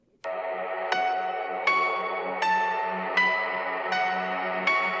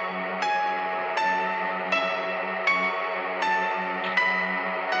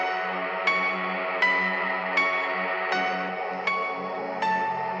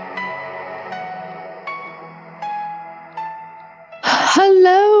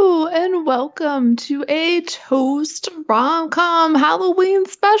welcome to a Toast Rom-Com Halloween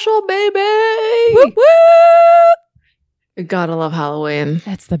special, baby! Woo woo! Gotta love Halloween.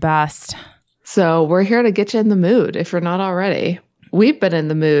 It's the best. So we're here to get you in the mood, if you're not already. We've been in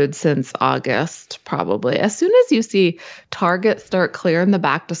the mood since August, probably. As soon as you see Target start clearing the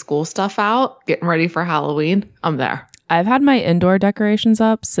back-to-school stuff out, getting ready for Halloween, I'm there. I've had my indoor decorations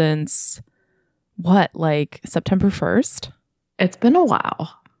up since, September 1st? It's been a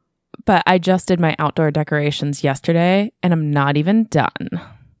while. But I just did my outdoor decorations yesterday, and I'm not even done.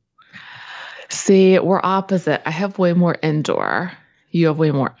 See, we're opposite. I have way more indoor. You have way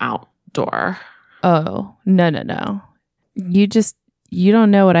more outdoor. Oh, no. You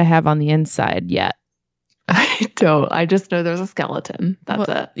don't know what I have on the inside yet. I don't. I just know there's a skeleton. That's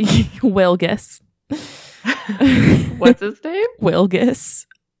it. Wilgus. What's his name? Wilgus.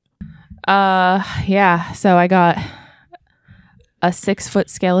 Yeah. So I got a 6-foot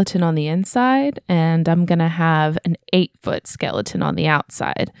skeleton on the inside, and I'm going to have an 8-foot skeleton on the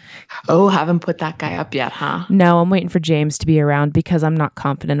outside. Oh, haven't put that guy up yet, huh? No, I'm waiting for James to be around because I'm not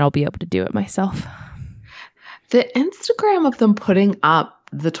confident I'll be able to do it myself. The Instagram of them putting up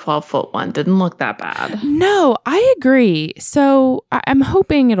the 12-foot one didn't look that bad. No, I agree. So I'm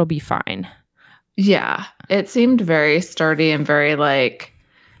hoping it'll be fine. Yeah, it seemed very sturdy and very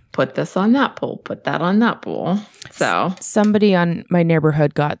put this on that pole, put that on that pole. So somebody on my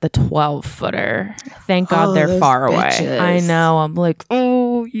neighborhood got the 12-footer. Thank God they're far bitches. away. I know. I'm like,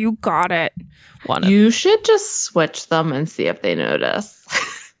 oh, you got it. You should just switch them and see if they notice.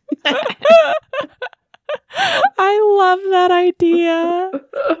 I love that idea.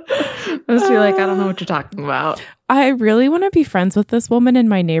 Must be I don't know what you're talking about. I really want to be friends with this woman in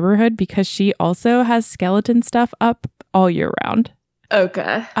my neighborhood because she also has skeleton stuff up all year round.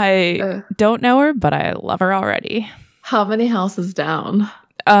 Okay. I don't know her, but I love her already. How many houses down?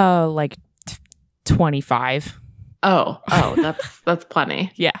 25. Oh, that's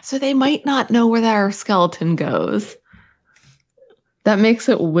plenty. Yeah. So they might not know where their skeleton goes. That makes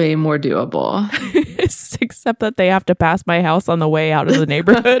it way more doable. Except that they have to pass my house on the way out of the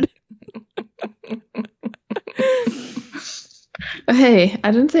neighborhood. Hey,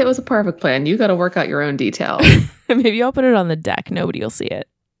 I didn't say it was a perfect plan. You got to work out your own details. Maybe I'll put it on the deck. Nobody will see it.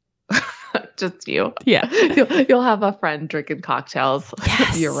 Just you. Yeah. You'll have a friend drinking cocktails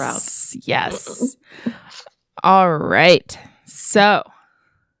year round. Yes. All right. So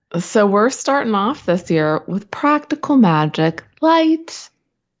we're starting off this year with practical magic, light,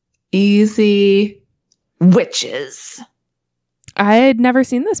 easy, witches. I had never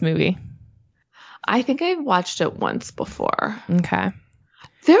seen this movie. I think I've watched it once before. Okay.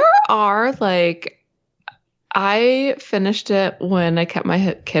 There are I finished it when I kept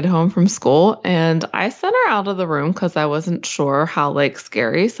my kid home from school, and I sent her out of the room because I wasn't sure how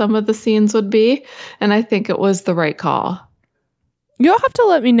scary some of the scenes would be, and I think it was the right call. You'll have to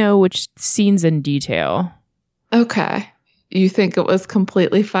let me know which scenes in detail. Okay. You think it was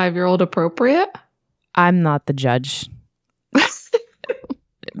completely 5-year-old appropriate? I'm not the judge.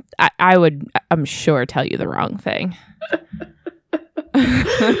 I would, I'm sure, tell you the wrong thing.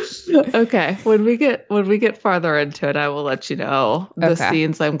 Okay. When we get farther into it, I will let you know the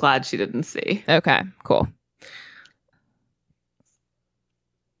scenes I'm glad she didn't see. Okay, cool.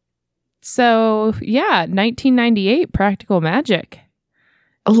 So, yeah, 1998, Practical Magic.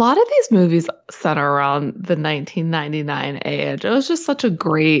 A lot of these movies center around the 1999 age. It was just such a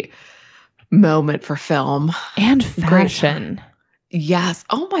great moment for film. And fashion. Yes.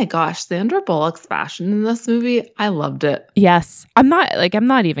 Oh my gosh. Sandra Bullock's fashion in this movie, I loved it. Yes. I'm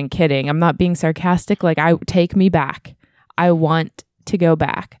not even kidding. I'm not being sarcastic. Take me back. I want to go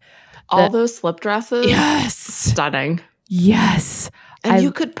back. All those slip dresses. Yes. Stunning. Yes. And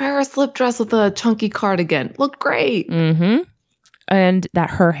you could pair a slip dress with a chunky cardigan. Looked great. Mm-hmm. And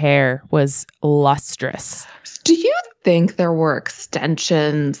that her hair was lustrous. Do you think there were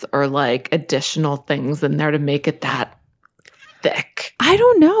extensions or additional things in there to make it that thick? I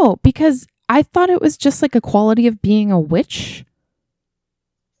don't know, because I thought it was just a quality of being a witch.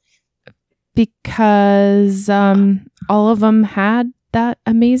 Because all of them had that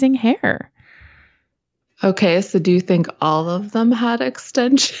amazing hair. Okay, so do you think all of them had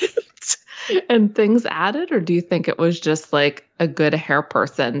extensions and things added, or do you think it was just a good hair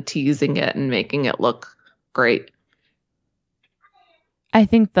person teasing it and making it look great? I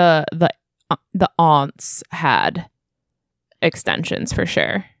think the aunts had extensions for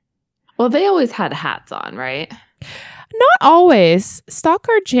sure. Well, they always had hats on, right? Not always.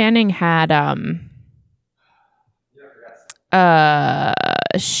 Stockard Channing had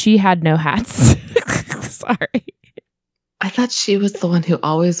she had no hats. Sorry. I thought she was the one who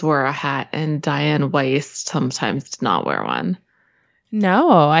always wore a hat, and Diane Weiss sometimes did not wear one.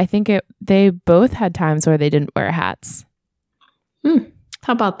 No, I think they both had times where they didn't wear hats. How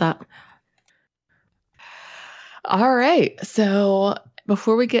about that? All right. So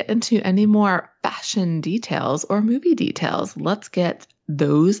before we get into any more fashion details or movie details, let's get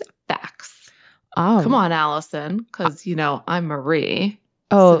those facts. Oh, Come on, Allison, because, I'm Marie.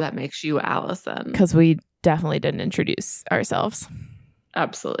 Oh, so that makes you Allison. Because we definitely didn't introduce ourselves.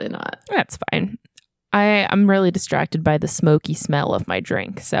 Absolutely not. That's fine. I'm really distracted by the smoky smell of my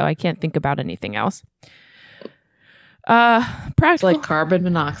drink, so I can't think about anything else. Practical. It's like carbon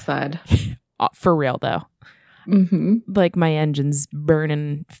monoxide. For real, though. Mm-hmm. Like my engine's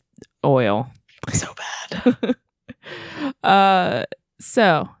burning oil. So bad.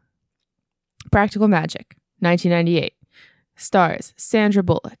 So, Practical Magic, 1998. Stars: Sandra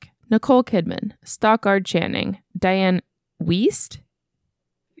Bullock, Nicole Kidman, Stockard Channing, Diane Wiest.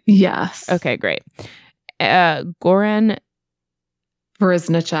 Yes. Okay, great. Goran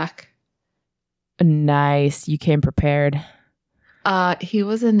Veriznicek. Nice. You came prepared. He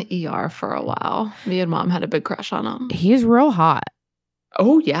was in ER for a while. Me and Mom had a big crush on him. He's real hot.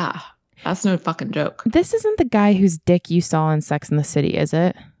 Oh, yeah. That's no fucking joke. This isn't the guy whose dick you saw in Sex and the City, is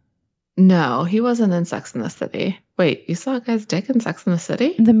it? No, he wasn't in Sex and the City. Wait, you saw a guy's dick in Sex and the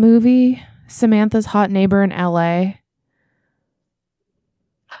City? The movie Samantha's Hot Neighbor in LA.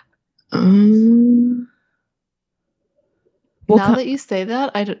 Now that you say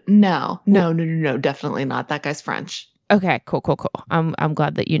that, I don't. No, definitely not. That guy's French. Okay, cool. I'm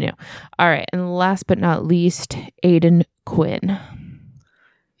glad that you knew. All right, and last but not least, Aidan Quinn.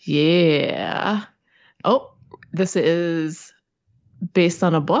 Yeah. Oh, this is based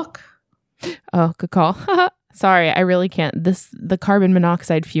on a book. Oh, good call. Sorry, I really can't. The carbon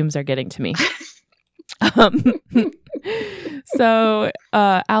monoxide fumes are getting to me. So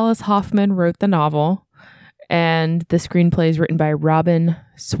Alice Hoffman wrote the novel, and the screenplay is written by Robin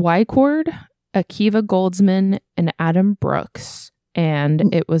Swicord, Akiva Goldsman, and Adam Brooks,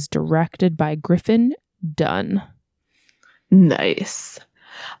 and it was directed by Griffin Dunn. Nice.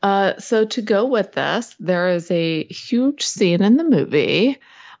 So to go with this, there is a huge scene in the movie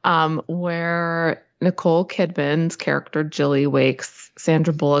where Nicole Kidman's character Jilly wakes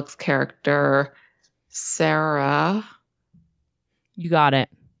Sandra Bullock's character Sarah. You got it.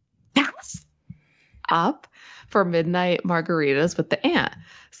 Yes. Up for midnight margaritas with the aunt.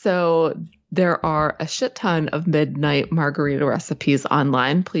 So there are a shit ton of midnight margarita recipes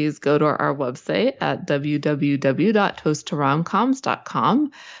online. Please go to our website at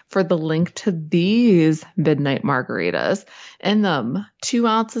www.toasttoromcoms.com for the link to these midnight margaritas. In them, 2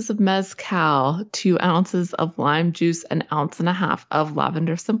 ounces of mezcal, 2 ounces of lime juice, 1.5 ounces of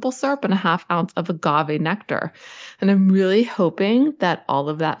lavender simple syrup, and 1/2 ounce of agave nectar. And I'm really hoping that all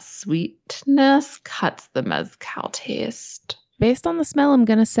of that sweetness cuts the mezcal taste. Based on the smell, I'm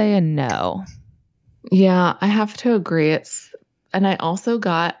going to say a no. Yeah, I have to agree. And I also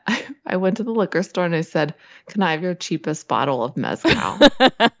I went to the liquor store and I said, "Can I have your cheapest bottle of mezcal?"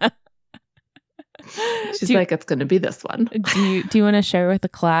 She's like, "It's going to be this one." Do you want to share with the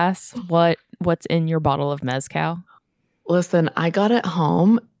class what's in your bottle of mezcal? Listen, I got it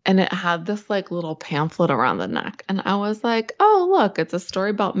home and it had this like little pamphlet around the neck. And I was like, "Oh, look, it's a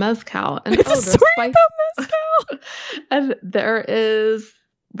story about mezcal." And it's a story about mezcal. And there is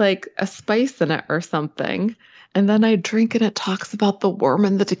like a spice in it or something. And then I drink and it talks about the worm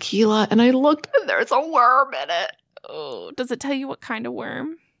in the tequila. And I looked and there's a worm in it. Oh, does it tell you what kind of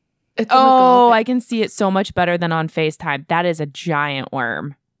worm? It's I can see it so much better than on FaceTime. That is a giant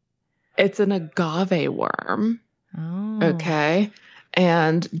worm. It's an agave worm. Oh. Okay.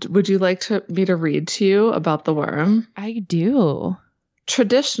 And would you like me to read to you about the worm? I do.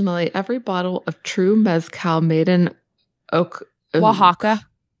 Traditionally, every bottle of true mezcal made in Oaxaca.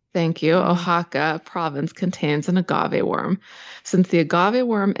 Thank you. Oaxaca province contains an agave worm. Since the agave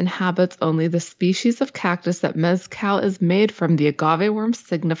worm inhabits only the species of cactus that mezcal is made from, the agave worm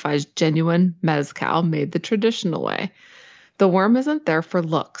signifies genuine mezcal made the traditional way. The worm isn't there for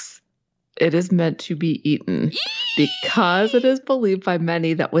looks. It is meant to be eaten because it is believed by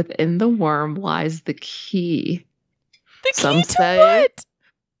many that within the worm lies the key. Some say, what?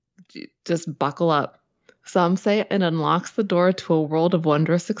 Just buckle up. Some say it unlocks the door to a world of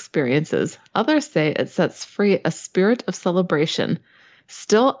wondrous experiences. Others say it sets free a spirit of celebration.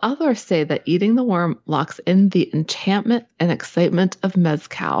 Still others say that eating the worm locks in the enchantment and excitement of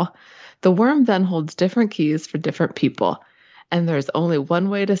mezcal. The worm then holds different keys for different people. And there's only one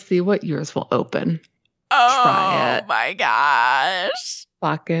way to see what yours will open. Try it. Oh my gosh.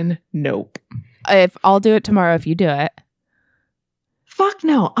 Fucking nope. I'll do it tomorrow if you do it. fuck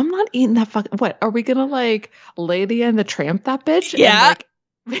no. I'm not eating that fuck. What, are we gonna like Lady and the Tramp that bitch? Yeah.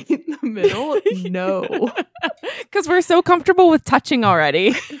 And, like, in the middle? No. Because we're so comfortable with touching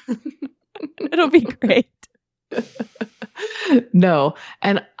already. It'll be great. No.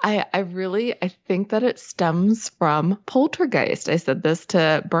 And I think that it stems from Poltergeist. I said this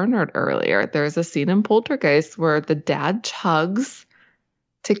to Bernard earlier. There's a scene in Poltergeist where the dad chugs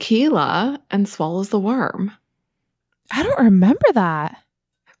tequila and swallows the worm. I don't remember that.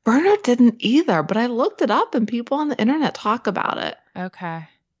 Bernard didn't either, but I looked it up and people on the internet talk about it. Okay.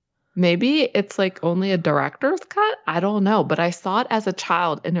 Maybe it's like only a director's cut. I don't know, but I saw it as a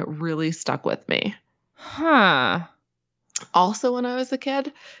child and it really stuck with me. Huh. Also, when I was a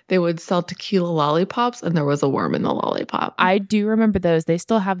kid, they would sell tequila lollipops and there was a worm in the lollipop. I do remember those. They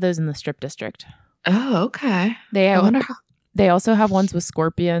still have those in the strip district. Oh, okay. They also have ones with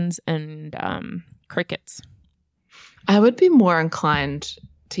scorpions and crickets. I would be more inclined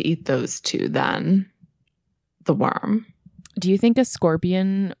to eat those two than the worm. Do you think a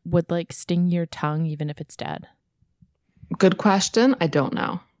scorpion would like sting your tongue even if it's dead? Good question. I don't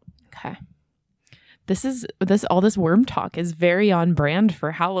know. Okay. All this worm talk is very on brand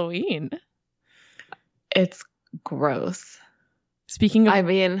for Halloween. It's gross. Speaking of, I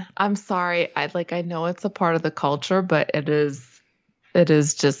mean, I'm sorry. I know it's a part of the culture, but it is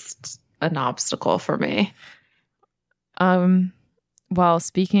just an obstacle for me. well,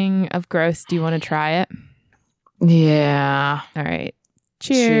 speaking of gross, do you want to try it? Yeah. All right.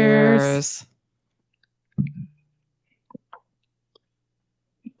 Cheers.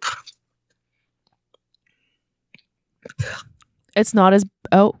 It's not as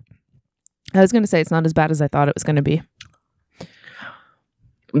I was going to say it's not as bad as I thought it was going to be.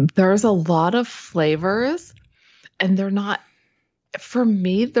 There's a lot of flavors and they're not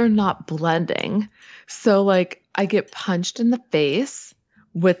blending. So like I get punched in the face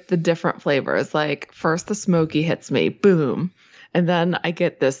with the different flavors. Like first the smoky hits me, boom. And then I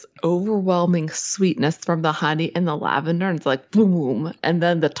get this overwhelming sweetness from the honey and the lavender and it's like boom. And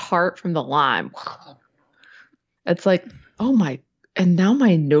then the tart from the lime. It's like, oh my, and now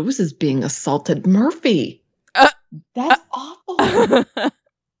my nose is being assaulted. Murphy. That's awful.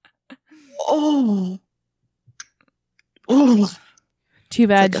 Oh. Too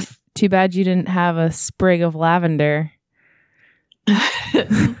bad you didn't have a sprig of lavender.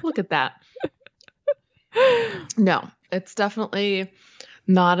 Look at that. No, it's definitely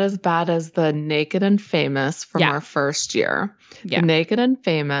not as bad as the Naked and Famous from our first year. Yeah. The Naked and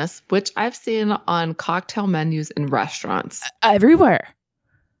Famous, which I've seen on cocktail menus in restaurants. Everywhere.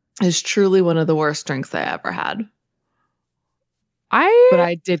 Is truly one of the worst drinks I ever had. But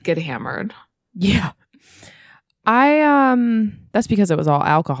I did get hammered. Yeah. That's because it was all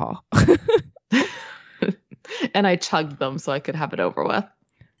alcohol. And I chugged them so I could have it over with.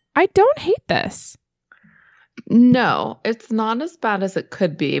 I don't hate this. No, it's not as bad as it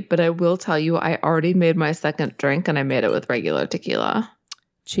could be, but I will tell you, I already made my second drink and I made it with regular tequila.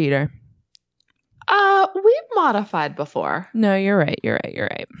 Cheater. We've modified before. No, you're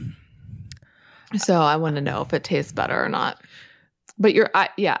right. So I want to know if it tastes better or not. But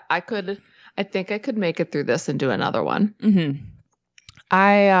I think I could make it through this and do another one. Mm-hmm.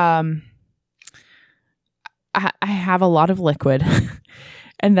 I have a lot of liquid.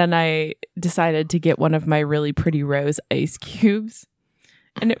 And then I decided to get one of my really pretty rose ice cubes.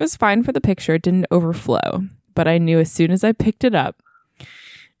 And it was fine for the picture. It didn't overflow. But I knew as soon as I picked it up.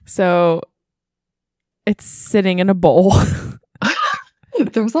 So it's sitting in a bowl.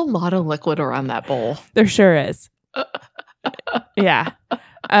 There's a lot of liquid around that bowl. There sure is. Yeah.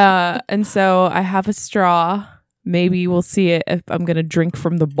 And so I have a straw. Maybe we'll see it if I'm going to drink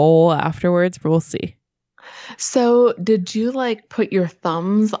from the bowl afterwards, but we'll see. So did you like put your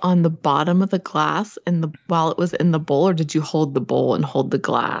thumbs on the bottom of the glass while it was in the bowl, or did you hold the bowl and hold the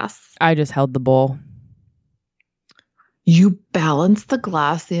glass? I just held the bowl. You balanced the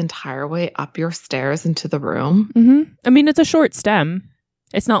glass the entire way up your stairs into the room? Mm-hmm. I mean, it's a short stem.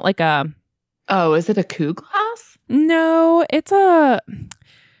 It's not like a... Oh, is it a coup glass? No, it's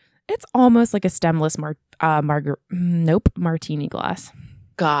almost like a stemless martini glass.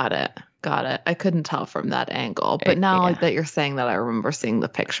 Got it. I couldn't tell from that angle. But now that you're saying that, I remember seeing the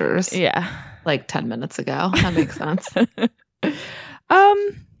pictures. Yeah. Like 10 minutes ago. That makes sense.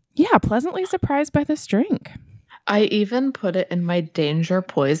 Yeah, pleasantly surprised by this drink. I even put it in my danger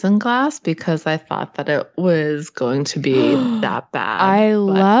poison glass because I thought that it was going to be that bad.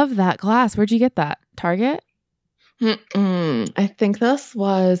 Love that glass. Where'd you get that? Target? I think this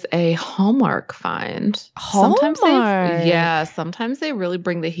was a Hallmark find. Hallmark. Sometimes they really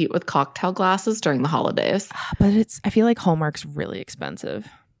bring the heat with cocktail glasses during the holidays. But I feel like Hallmark's really expensive.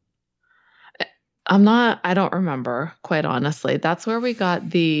 I don't remember, quite honestly. That's where we got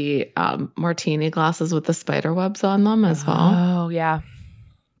the martini glasses with the spider webs on them as well. Oh, yeah.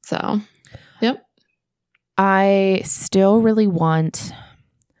 So, yep. I still really want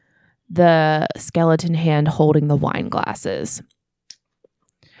the skeleton hand holding the wine glasses.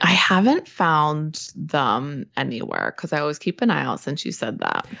 I haven't found them anywhere because I always keep an eye out since you said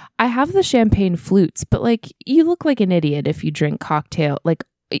that. I have the champagne flutes, but like you look like an idiot if you drink cocktail. Like,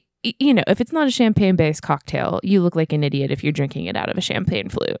 you know, if it's not a champagne-based cocktail, you look like an idiot if you're drinking it out of a champagne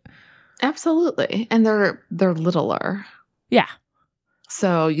flute. Absolutely. And they're littler. Yeah.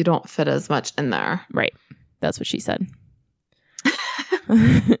 So you don't fit as much in there. Right. That's what she said.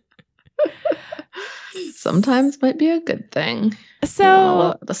 Sometimes might be a good thing. So a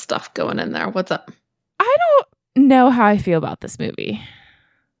lot of the stuff going in there. What's up? I don't know how I feel about this movie.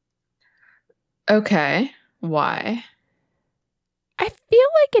 Okay. Why? I feel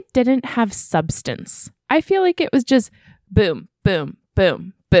like it didn't have substance. I feel like it was just boom, boom,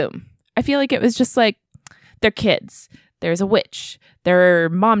 boom, boom. I feel like it was just like they're kids. There's a witch. Their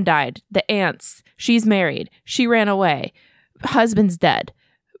mom died. The aunts. She's married. She ran away. Husband's dead.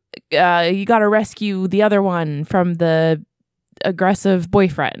 You got to rescue the other one from the aggressive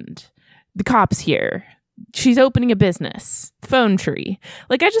boyfriend. The cops here. She's opening a business. Phone tree.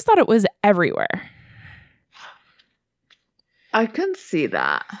 Like, I just thought it was everywhere. I can see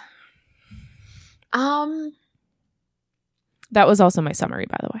that. That was also my summary,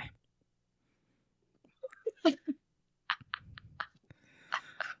 by the way.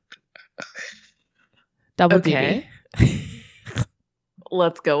 Double okay. DB.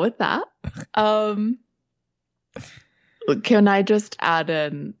 Let's go with that. Can I just add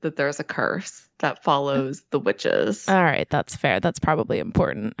in that there's a curse that follows the witches? All right, that's fair. That's probably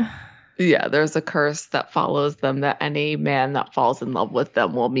important. Yeah, there's a curse that follows them that any man that falls in love with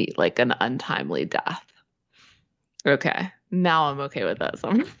them will meet like an untimely death. Okay, now I'm okay with this.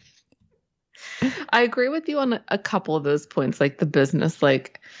 I agree with you on a couple of those points, like the business,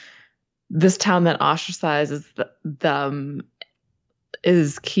 like this town that ostracizes them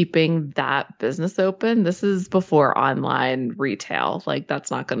is keeping that business open. This is before online retail. Like, that's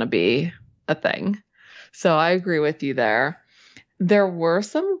not going to be a thing. So I agree with you there. There were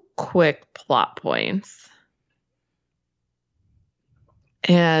some quick plot points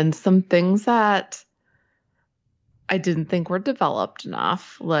and some things that I didn't think were developed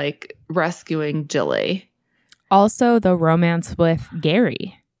enough, like rescuing Jilly. Also, the romance with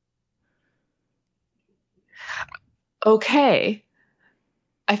Gary. Okay.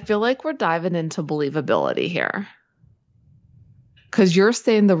 I feel like we're diving into believability here. Because you're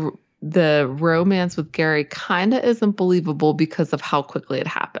saying the romance with Gary kind of isn't believable because of how quickly it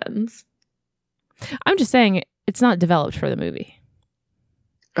happens. I'm just saying it's not developed for the movie.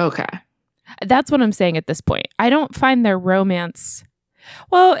 Okay. That's what I'm saying at this point. I don't find their romance...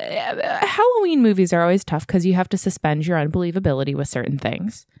 Well, Halloween movies are always tough because you have to suspend your unbelievability with certain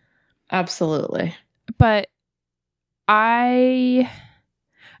things. Absolutely. But I'm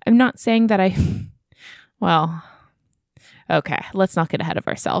not saying that well, okay, let's not get ahead of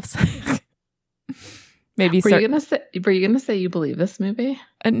ourselves. Maybe were you gonna say you believe this movie?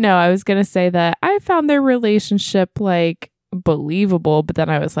 No, I was gonna say that I found their relationship like believable, but then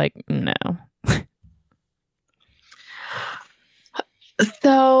I was like, no.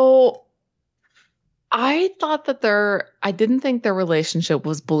 So I thought that I didn't think their relationship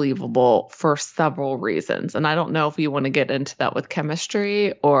was believable for several reasons. And I don't know if you want to get into that with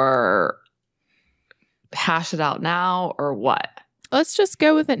chemistry or hash it out now or what. Let's just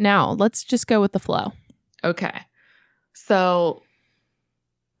go with it now. Let's just go with the flow. Okay. So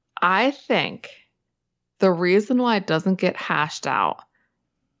I think the reason why it doesn't get hashed out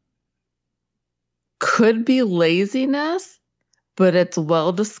could be laziness, but it's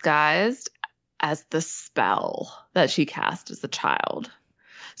well disguised as the spell that she cast as a child.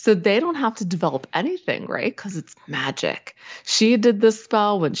 So they don't have to develop anything, right? Because it's magic. She did this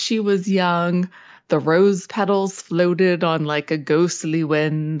spell when she was young. The rose petals floated on like a ghostly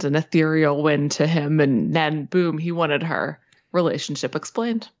wind, an ethereal wind to him. And then, boom, he wanted her. Relationship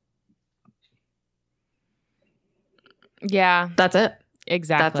explained. Yeah. That's it.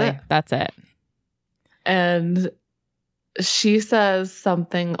 Exactly. That's it. And she says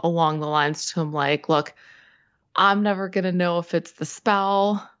something along the lines to him like, look, I'm never going to know if it's the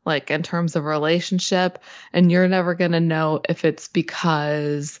spell, like in terms of relationship, and you're never going to know if it's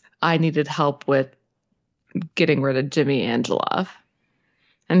because I needed help with getting rid of Jimmy Angelov.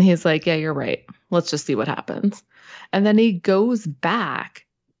 And he's like, yeah, you're right. Let's just see what happens. And then he goes back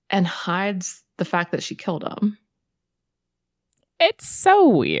and hides the fact that she killed him. It's so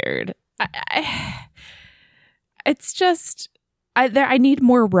weird. It's just, I need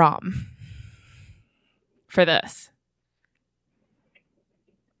more rum for this.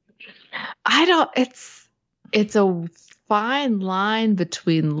 It's a fine line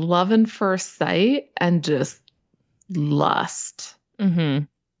between love and first sight and just lust. Mm-hmm.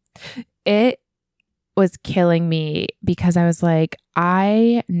 It was killing me because I was like,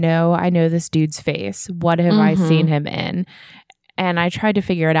 I know this dude's face. What have I seen him in? And I tried to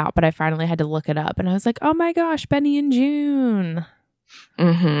figure it out, but I finally had to look it up. And I was like, oh my gosh, Benny and June.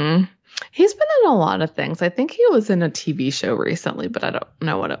 Mm-hmm. He's been in a lot of things. I think he was in a TV show recently, but I don't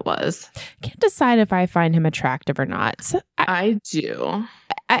know what it was. Can't decide if I find him attractive or not. So I do.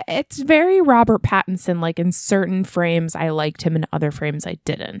 It's very Robert Pattinson. Like in certain frames, I liked him. In other frames, I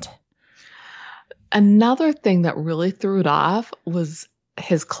didn't. Another thing that really threw it off was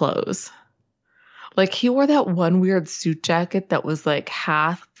his clothes. Like he wore that one weird suit jacket that was like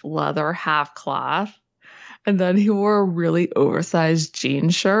half leather, half cloth. And then he wore a really oversized jean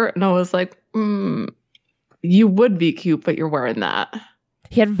shirt. And I was like, you would be cute, but you're wearing that.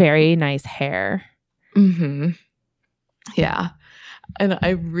 He had very nice hair. Mm-hmm. Yeah. And I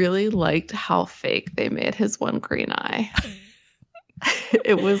really liked how fake they made his one green eye.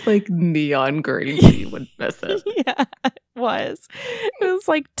 It was like neon green, but you wouldn't miss it. Yeah, it was. It was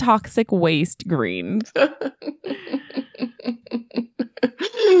like toxic waste green.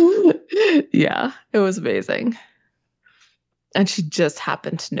 Yeah, it was amazing. And she just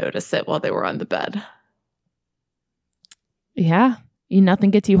happened to notice it while they were on the bed. Yeah, nothing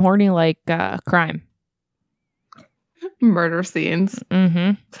gets you horny like crime. Murder scenes.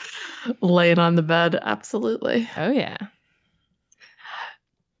 Mm-hmm. Laying on the bed, absolutely. Oh, yeah.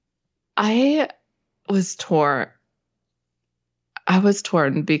 I was torn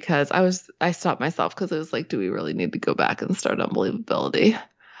because I stopped myself because I was like, do we really need to go back and start Unbelievability?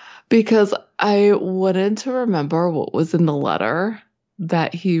 Because I wanted to remember what was in the letter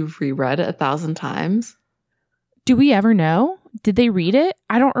that he reread 1,000 times. Do we ever know? Did they read it?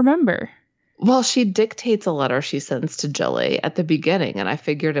 I don't remember. Well, she dictates a letter she sends to Jilly at the beginning, and I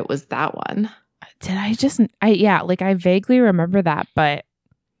figured it was that one. Did I I vaguely remember that, but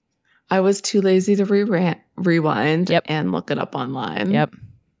I was too lazy to rewind and look it up online. Yep.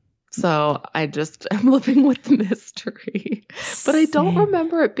 So I'm living with the mystery. But I don't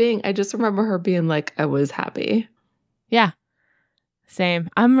remember it being, I just remember her being like, I was happy. Yeah. Same.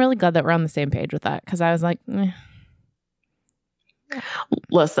 I'm really glad that we're on the same page with that because I was like,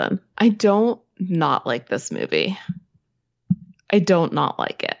 Listen, I don't not like this movie. I don't not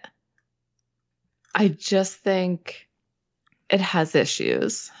like it. I just think it has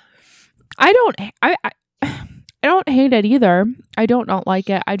issues. I don't hate it either. I don't not like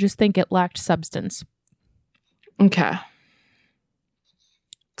it. I just think it lacked substance. Okay.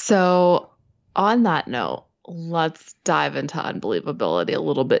 So on that note, let's dive into Unbelievability a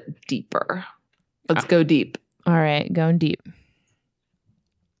little bit deeper. Let's go deep. All right, going deep.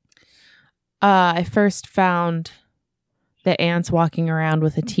 I first found the ants walking around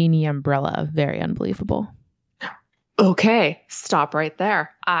with a teeny umbrella very unbelievable. Okay, stop right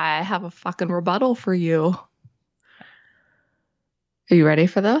there. I have a fucking rebuttal for you. Are you ready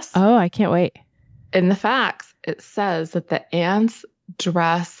for this? Oh, I can't wait. In the facts, it says that the ants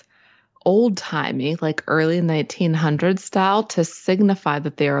dress old-timey, like early 1900s style, to signify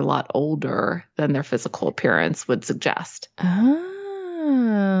that they are a lot older than their physical appearance would suggest.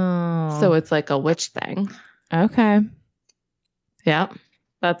 Oh. So it's like a witch thing. Okay. Yeah.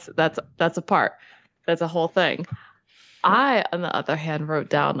 That's a part. That's a whole thing. I, on the other hand, wrote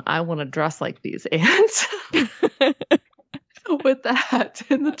down, I want to dress like these ants. With the hat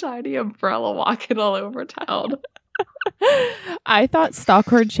and the tiny umbrella walking all over town. I thought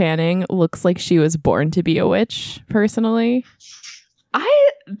Stockard Channing looks like she was born to be a witch, personally.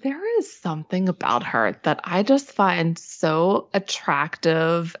 There is something about her that I just find so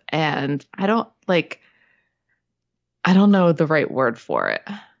attractive, and I don't know the right word for it.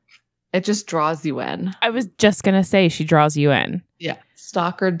 It just draws you in. I was just going to say she draws you in. Yeah.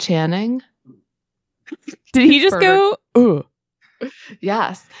 Stockard Channing. Did he just go, ugh?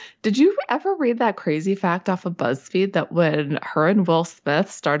 Yes. Did you ever read that crazy fact off of BuzzFeed that when her and Will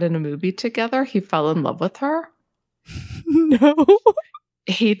Smith started a movie together, he fell in love with her? No.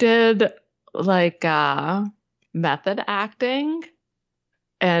 He did like method acting.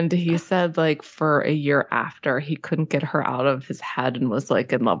 And he said like for a year after, he couldn't get her out of his head and was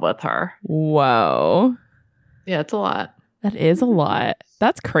like in love with her. Whoa. Yeah, it's a lot. That is a lot.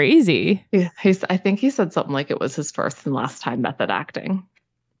 That's crazy. Yeah, I think he said something like it was his first and last time method acting.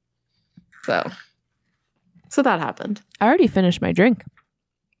 So that happened. I already finished my drink.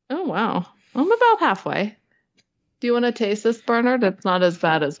 Oh, wow. I'm about halfway. Do you want to taste this, Bernard? It's not as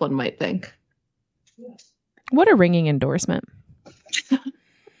bad as one might think. What a ringing endorsement.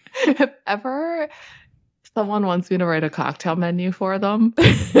 If ever someone wants me to write a cocktail menu for them,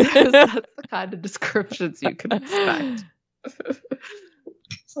 that's the kind of descriptions you can expect.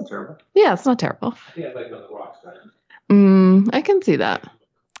 It's not terrible. Yeah, it's not terrible. I think I like it on the rocks better. I can see that.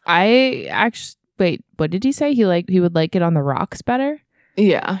 I actually wait. What did he say? He would like it on the rocks better.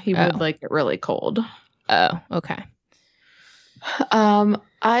 Yeah, he would Oh. like it really cold. Oh, okay.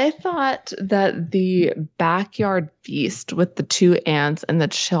 I thought that the backyard feast with the two aunts and the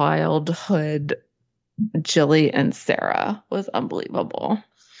childhood Jilly and Sarah was unbelievable.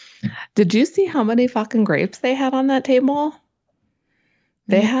 Did you see how many fucking grapes they had on that table?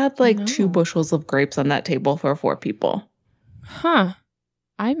 They had like 2 No. bushels of grapes on that table for 4 people. Huh.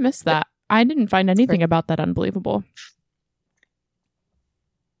 I missed that. I didn't find anything about that unbelievable.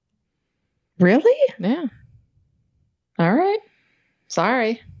 Really? Yeah. All right.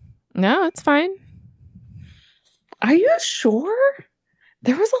 Sorry. No, it's fine. Are you sure?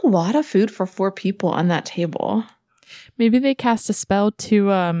 There was a lot of food for 4 people on that table. Maybe they cast a spell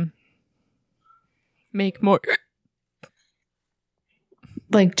to make more.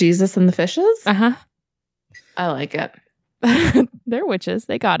 Like Jesus and the fishes? Uh-huh. I like it. They're witches.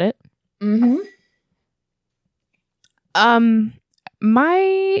 They got it. Mm-hmm.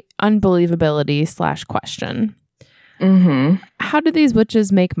 My unbelievability / question. Mm-hmm. How do these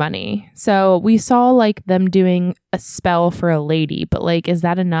witches make money? So we saw like them doing a spell for a lady, but like, is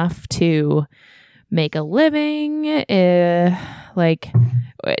that enough to make a living? Like,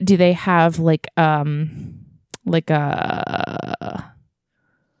 do they have like a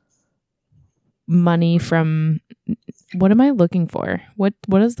money from? What am I looking for? What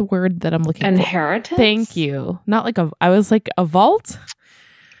is the word that I'm looking for? Inheritance? Thank you. Not like I was like a vault.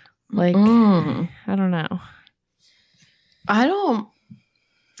 Like I don't know.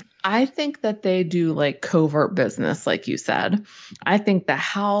 I think that they do like covert business, like you said. I think the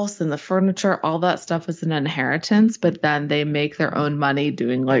house and the furniture, all that stuff is an inheritance, but then they make their own money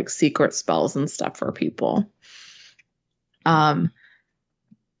doing like secret spells and stuff for people.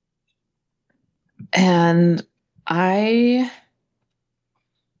 And I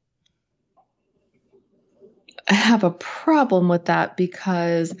have a problem with that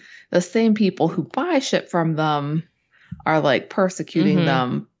because the same people who buy shit from them are like persecuting Mhm.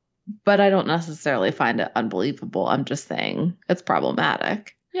 them, but I don't necessarily find it unbelievable. I'm just saying it's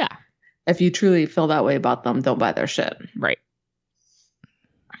problematic. Yeah. If you truly feel that way about them, don't buy their shit. Right.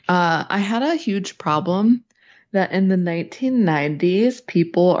 I had a huge problem that in the 1990s,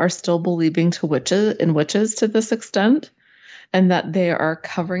 people are still believing in witches to this extent, and that they are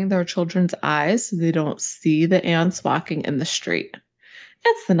covering their children's eyes so they don't see the ants walking in the street.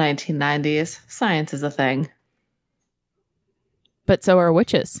 It's the 1990s. Science is a thing. But so are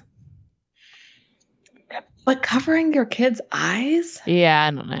witches. But covering your kids' eyes? Yeah,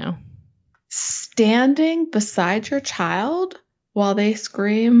 I don't know. Standing beside your child while they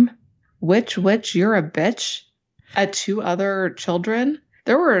scream, witch, you're a bitch, at 2 other children?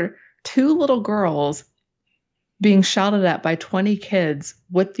 There were 2 little girls being shouted at by 20 kids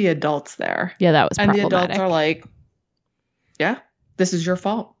with the adults there. Yeah, that was And the problematic. adults are like, yeah, this is your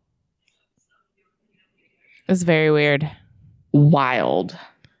fault. It's very weird. Wild.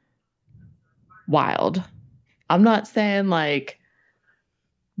 I'm not saying like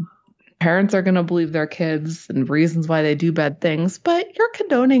parents are going to believe their kids and reasons why they do bad things, but you're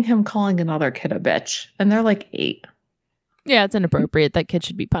condoning him calling another kid a bitch. And they're like 8. Yeah, it's inappropriate. That kid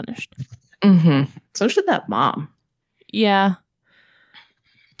should be punished. Mm-hmm. So should that mom. Yeah.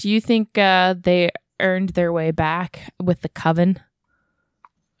 Do you think they earned their way back with the coven?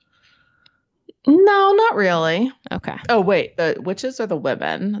 No, not really. Okay. Oh, wait. The witches or the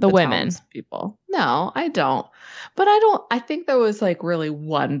women? The women. People. No, I don't. But I think there was like really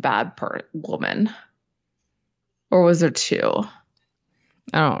one bad woman. Or was there 2?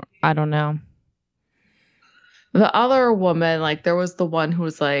 I don't know. The other woman, like there was the one who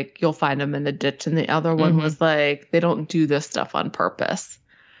was like, you'll find him in the ditch. And the other one Mhm. was like, they don't do this stuff on purpose.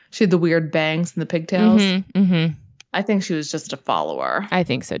 She had the weird bangs and the pigtails. Mm-hmm. I think she was just a follower. I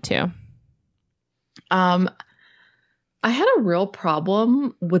think so too. I had a real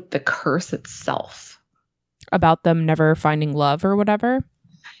problem with the curse itself. About them never finding love or whatever.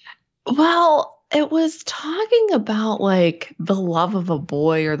 Well, it was talking about like the love of a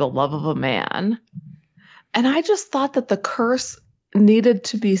boy or the love of a man. And I just thought that the curse needed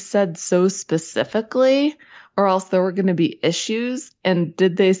to be said so specifically, or else there were going to be issues. And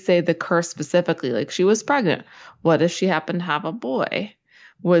did they say the curse specifically? Like, she was pregnant. What if she happened to have a boy?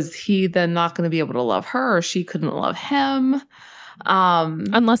 Was he then not going to be able to love her, or she couldn't love him?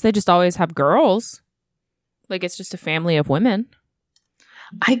 Unless they just always have girls. Like, it's just a family of women.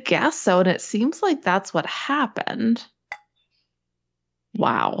 I guess so. And it seems like that's what happened.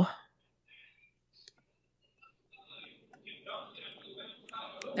 Wow.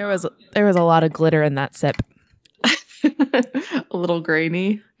 There was a lot of glitter in that sip. A little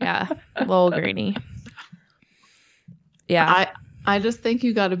grainy. Yeah, a little grainy. Yeah. I just think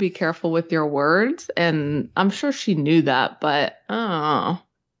you got to be careful with your words, and I'm sure she knew that, but oh.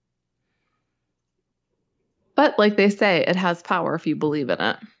 But like they say, it has power if you believe in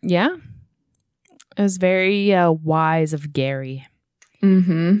it. Yeah. It was very wise of Gary.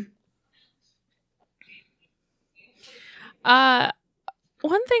 Mm-hmm.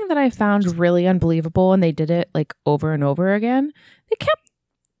 One thing that I found really unbelievable, and they did it like over and over again, they kept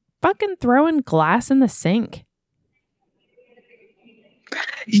fucking throwing glass in the sink.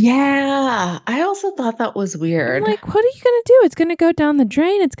 Yeah, I also thought that was weird. I'm like, what are you going to do? It's going to go down the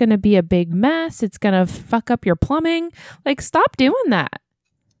drain. It's going to be a big mess. It's going to fuck up your plumbing. Like, stop doing that.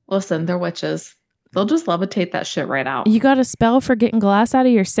 Listen, they're witches. They'll just levitate that shit right out. You got a spell for getting glass out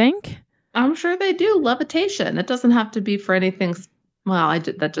of your sink? I'm sure they do. Levitation. It doesn't have to be for anything. Well,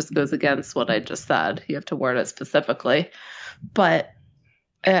 that just goes against what I just said. You have to word it specifically. But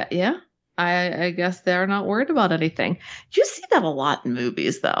yeah, I guess they're not worried about anything. You see that a lot in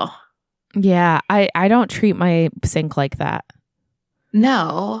movies, though. Yeah, I don't treat my sink like that.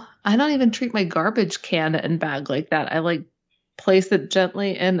 No, I don't even treat my garbage can and bag like that. I like place it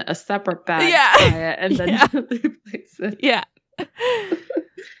gently in a separate bag. Yeah. And then Yeah. gently place it. Yeah.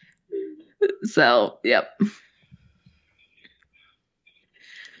 So, yep.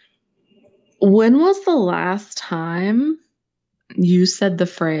 When was the last time you said the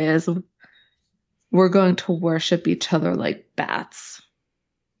phrase, "We're going to worship each other like bats"?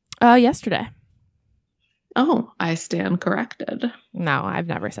 Yesterday. Oh, I stand corrected. No, I've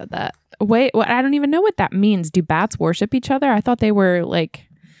never said that. Wait, what? I don't even know what that means. Do bats worship each other? I thought they were like,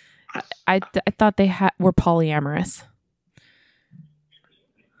 I thought they were polyamorous.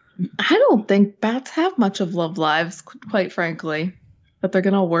 I don't think bats have much of love lives, quite frankly. But they're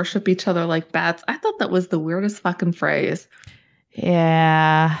going to worship each other like bats. I thought that was the weirdest fucking phrase.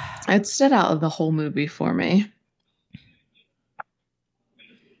 Yeah. It stood out of the whole movie for me.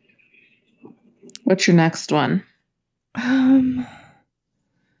 What's your next one? I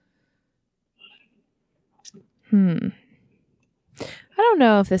don't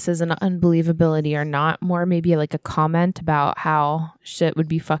know if this is an unbelievability or not. More maybe like a comment about how shit would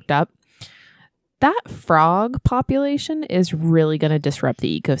be fucked up. That frog population is really going to disrupt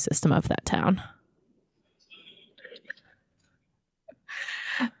the ecosystem of that town.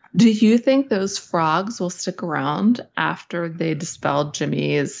 Do you think those frogs will stick around after they dispel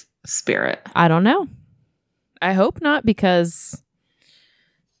Jimmy's spirit? I don't know. I hope not, because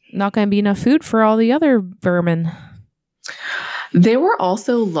not going to be enough food for all the other vermin. They were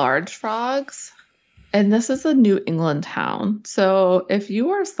also large frogs. And this is a New England town. So if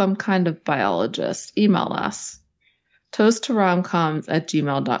you are some kind of biologist, email us.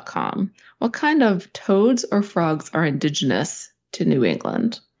 toasttoromcoms@gmail.com. What kind of toads or frogs are indigenous to New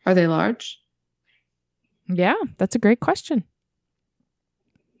England? Are they large? Yeah, that's a great question.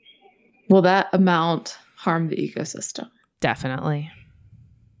 Will that amount harm the ecosystem? Definitely.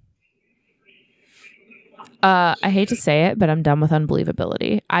 I hate to say it, but I'm done with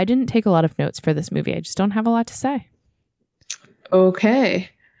unbelievability. I didn't take a lot of notes for this movie. I just don't have a lot to say.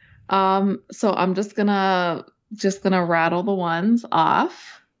 Okay. So I'm just gonna rattle the ones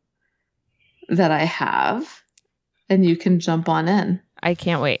off that I have, and you can jump on in. I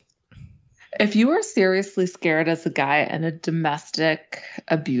can't wait. If you are seriously scared as a guy and a domestic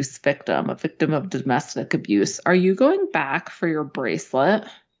abuse victim, a victim of domestic abuse, are you going back for your bracelet?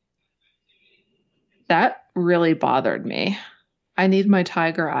 That really bothered me. I need my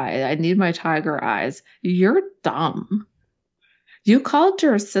tiger eye. I need my tiger eyes. You're dumb. You called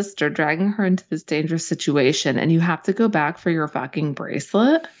your sister, dragging her into this dangerous situation, and you have to go back for your fucking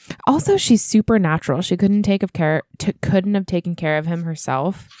bracelet? Also, she's supernatural. She couldn't have taken care of him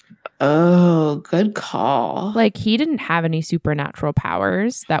herself. Oh, good call. Like, he didn't have any supernatural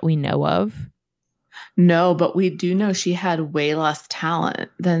powers that we know of. No, but we do know she had way less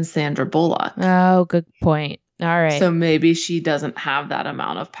talent than Sandra Bullock. Oh, good point. All right. So maybe she doesn't have that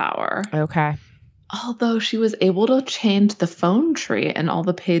amount of power. Okay. Although she was able to change the phone tree and all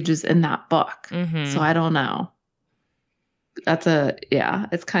the pages in that book. Mm-hmm. So I don't know.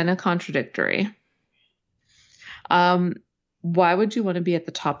 It's kind of contradictory. Why would you want to be at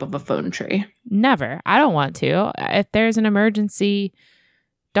the top of a phone tree? Never. I don't want to. If there's an emergency,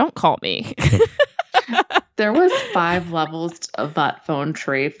 don't call me. There was 5 levels of that phone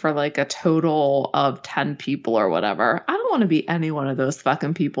tree for like a total of 10 people or whatever. I don't want to be any one of those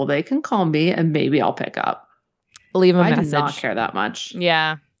fucking people. They can call me and maybe I'll pick up. Leave a message. I do not care that much.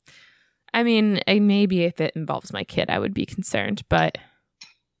 Yeah. I mean, maybe if it involves my kid, I would be concerned, but...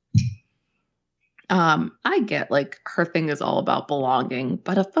 I get like her thing is all about belonging,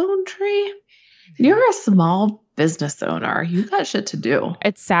 but a phone tree? You're a small business owner. You got shit to do.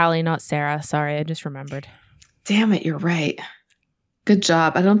 It's Sally, not Sarah. Sorry, I just remembered. Damn it, you're right. Good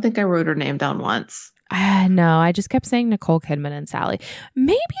job. I don't think I wrote her name down once. No, I just kept saying Nicole Kidman and Sally.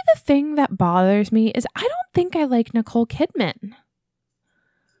 Maybe the thing that bothers me is I don't think I like Nicole Kidman.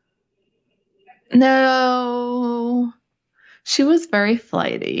 No. She was very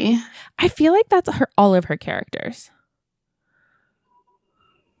flighty. I feel like that's all of her characters.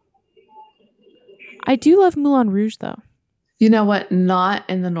 I do love Moulin Rouge, though. You know what? Not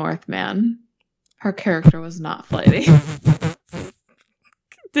in The Northman. Her character was not flighty.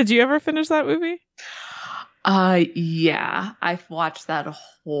 Did you ever finish that movie? Yeah. I've watched that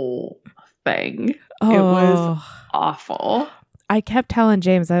whole thing. Oh. It was awful. I kept telling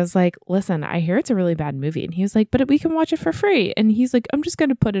James, I was like, listen, I hear it's a really bad movie. And he was like, but we can watch it for free. And he's like, I'm just going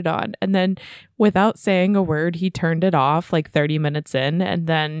to put it on. And then without saying a word, he turned it off like 30 minutes in. And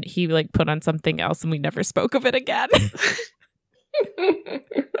then he like put on something else and we never spoke of it again.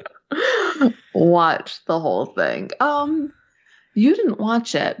 Watch the whole thing. You didn't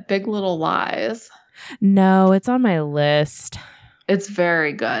watch it. Big Little Lies. No, it's on my list. It's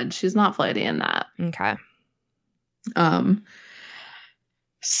very good. She's not flighty in that. Okay.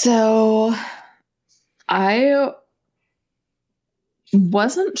 So I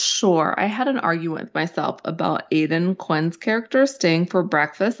wasn't sure. I had an argument with myself about Aidan Quinn's character staying for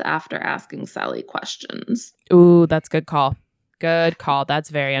breakfast after asking Sally questions. Ooh, that's good call. Good call. That's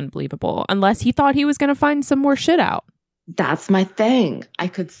very unbelievable. Unless he thought he was going to find some more shit out. That's my thing. I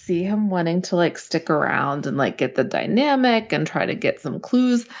could see him wanting to like stick around and like get the dynamic and try to get some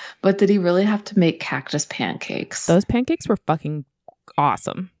clues. But did he really have to make cactus pancakes? Those pancakes were fucking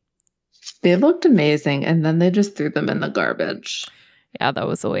awesome. They looked amazing. And then they just threw them in the garbage. Yeah, that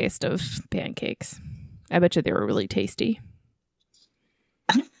was a waste of pancakes. I bet you they were really tasty.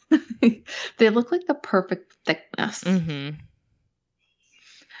 They look like the perfect thickness. Mm-hmm.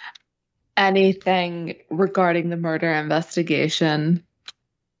 Anything regarding the murder investigation,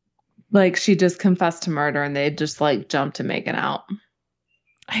 like she just confessed to murder and they just like jumped to making out.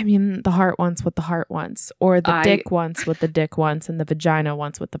 I mean, the heart wants what the heart wants, or the dick wants what the dick wants, and the vagina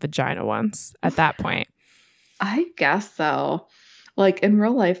wants what the vagina wants at that point. I guess so. Like in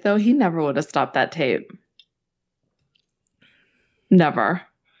real life, though, he never would have stopped that tape. Never.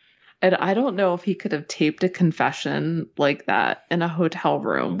 And I don't know if he could have taped a confession like that in a hotel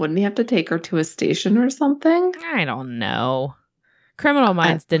room. Wouldn't he have to take her to a station or something? I don't know. Criminal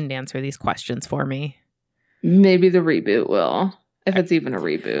Minds didn't answer these questions for me. Maybe the reboot will. If it's even a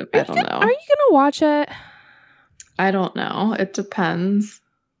reboot. I don't know. Are you going to watch it? I don't know. It depends.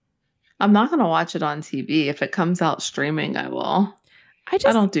 I'm not going to watch it on TV. If it comes out streaming, I will. I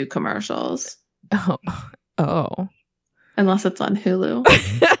don't do commercials. Oh. Unless it's on Hulu.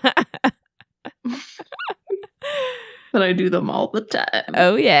 But I do them all the time.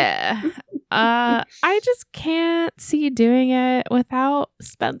 Oh, yeah. I just can't see doing it without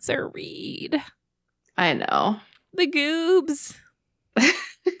Spencer Reid. I know. The Goobs.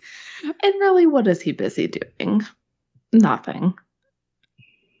 And really, what is he busy doing? Nothing.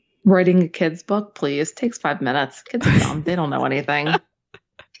 Writing a kid's book, please. Takes 5 minutes. Kids are dumb. They don't know anything.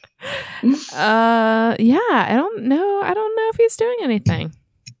 Yeah, I don't know. I don't know if he's doing anything.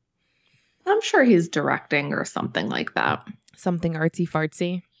 I'm sure he's directing or something like that. Something artsy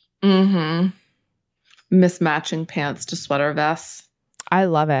fartsy. Mm-hmm. Mismatching pants to sweater vests. I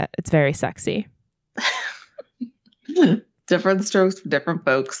love it. It's very sexy. Different strokes for different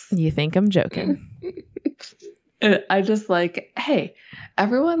folks. You think I'm joking? I just like, hey,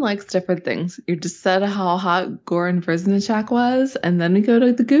 everyone likes different things. You just said how hot Goran Vrznachak was, and then we go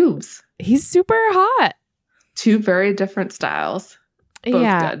to the Goobs. He's super hot. 2 very different styles.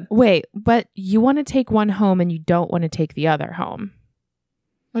 Both good. Wait, but you want to take one home and you don't want to take the other home.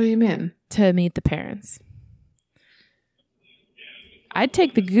 What do you mean? To meet the parents. I'd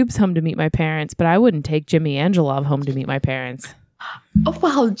take the Goobs home to meet my parents, but I wouldn't take Jimmy Angelov home to meet my parents. Oh,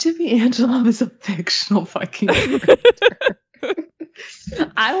 well, Jimmy Angelo is a fictional fucking character.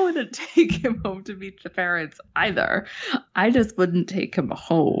 I wouldn't take him home to meet the parents either. I just wouldn't take him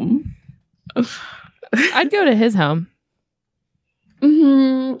home. I'd go to his home.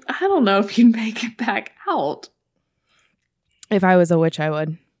 I don't know if you'd make it back out. If I was a witch, I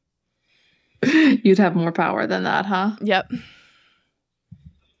would. You'd have more power than that, huh? Yep.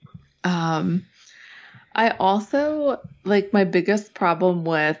 I also, like, my biggest problem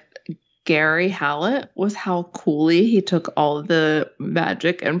with Gary Hallett was how coolly he took all the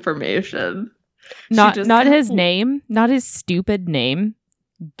magic information. Not his name, not his stupid name,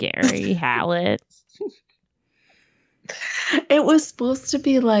 Gary Hallett. It was supposed to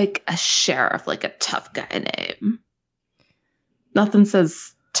be like a sheriff, like a tough guy name. Nothing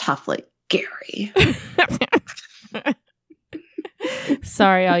says tough like Gary.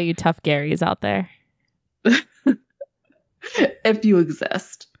 Sorry, all you tough Garys out there. If you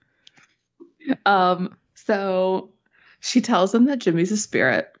exist. So she tells him that Jimmy's a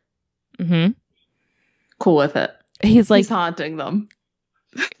spirit. Mm-hmm. Cool with it. He's haunting them.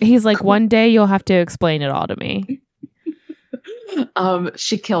 He's like, one day you'll have to explain it all to me.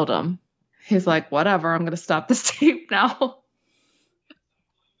 She killed him. He's like, whatever, I'm gonna stop this tape now.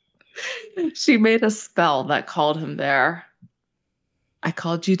 She made a spell that called him there. I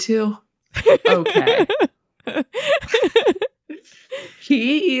called you too? Okay.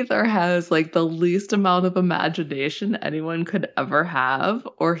 He either has like the least amount of imagination anyone could ever have,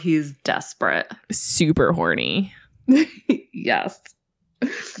 or he's desperate. Super horny. Yes.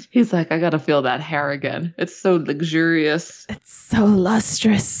 He's like, I gotta feel that hair again. It's so luxurious. It's so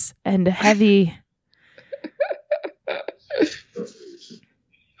lustrous and heavy.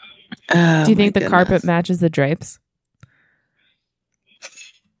 Do you think the carpet matches the drapes?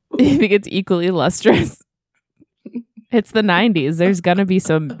 Do you think it's equally lustrous? It's the 90s. There's gonna be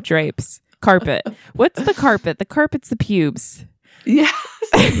some drapes. Carpet. What's the carpet? The carpet's the pubes. Yes.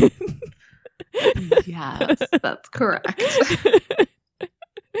 Yes, that's correct.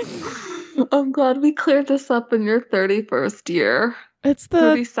 I'm glad we cleared this up in your 31st year. It's the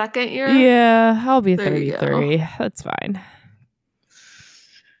 32nd year? Yeah, I'll be There 33. That's fine.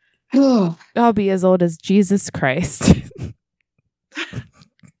 I'll be as old as Jesus Christ.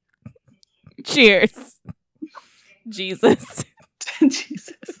 Cheers. Jesus.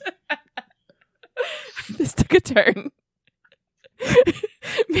 Jesus. This took a turn.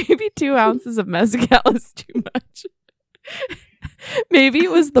 Maybe 2 ounces of mezcal is too much. Maybe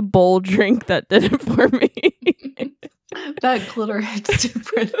it was the bowl drink that did it for me. That glitter hits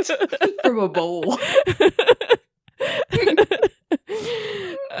different from a bowl.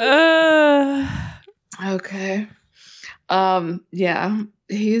 Okay. Yeah,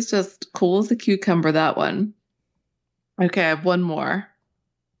 he's just cool as a cucumber, that one. Okay, I have one more.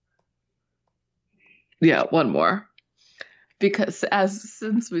 Yeah, one more. Because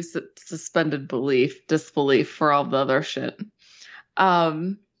since we suspended disbelief for all the other shit,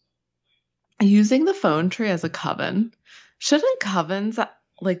 using the phone tree as a coven, shouldn't covens,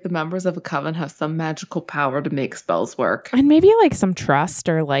 like the members of a coven, have some magical power to make spells work? And maybe like some trust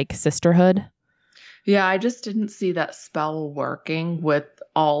or like sisterhood. Yeah, I just didn't see that spell working with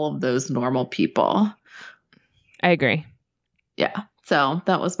all of those normal people. I agree. Yeah, so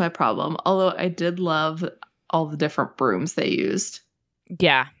that was my problem. Although I did love all the different brooms they used.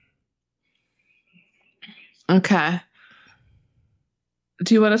 Yeah. Okay.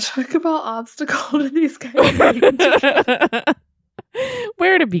 Do you want to talk about obstacle to these guys?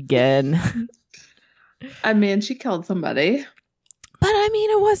 Where to begin? I mean, she killed somebody. But I mean,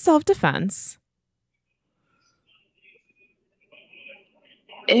 it was self-defense.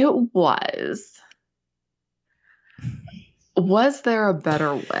 It was. Was there a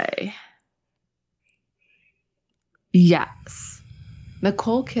better way? Yes.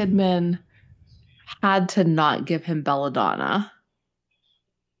 Nicole Kidman had to not give him belladonna.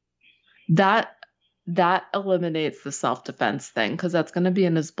 That eliminates the self-defense thing, because that's going to be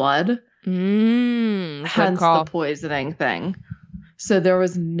in his blood. Hence the poisoning thing. So there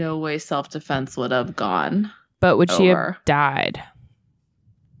was no way self-defense would have gone. But would she have died?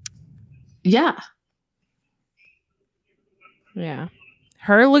 Yeah. Yeah.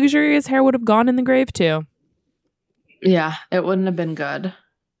 Her luxurious hair would have gone in the grave too. Yeah, it wouldn't have been good.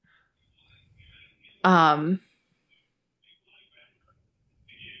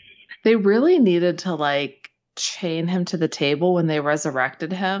 They really needed to like chain him to the table when they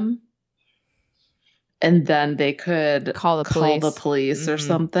resurrected him. And then they could call the police or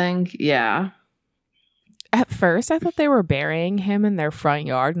something. Yeah. At first, I thought they were burying him in their front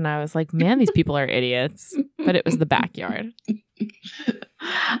yard, and I was like, man, these people are idiots. But it was the backyard.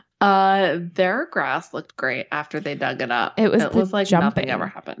 Their grass looked great after they dug it up. It was like jumping. nothing ever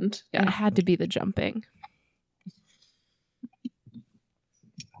happened. Yeah. It had to be the jumping.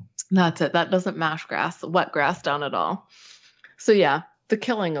 That's it. That doesn't mash grass, wet grass down at all. So yeah, the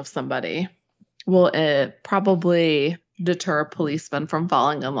killing of somebody will probably deter a policeman from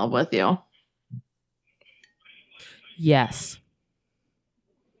falling in love with you. Yes.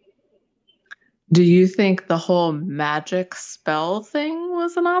 Do you think the whole magic spell thing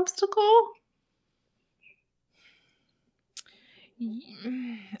was an obstacle?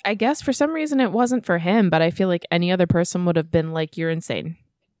 I guess for some reason it wasn't for him, but I feel like any other person would have been like, you're insane.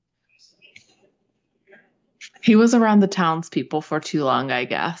 He was around the townspeople for too long, I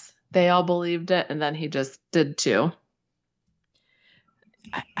guess. They all believed it, and then he just did too.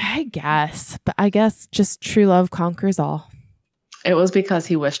 I guess, but I guess just true love conquers all. It was because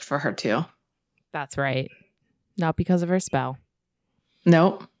he wished for her too. That's right. Not because of her spell.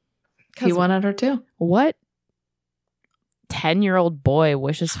 Nope. He wanted her too. What 10-year-old boy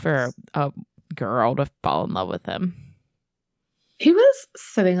wishes for a girl to fall in love with him? He was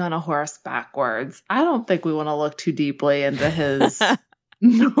sitting on a horse backwards. I don't think we want to look too deeply into his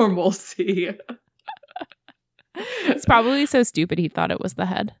normalcy. It's probably so stupid he thought it was the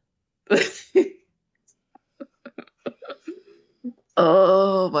head.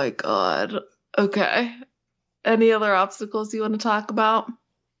 Oh my God. Okay. Any other obstacles you want to talk about?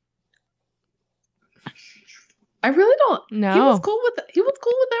 I really don't. No. He was cool with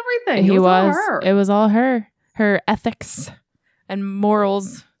everything. He was. All her. It was all her. Her ethics and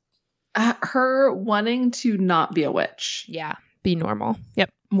morals. Her wanting to not be a witch. Yeah. Be normal. Yep.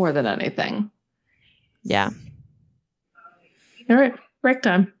 More than anything. Yeah. All right. Break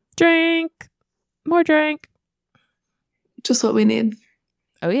time. Drink. More drink. Just what we need.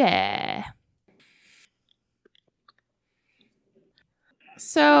 Oh, yeah.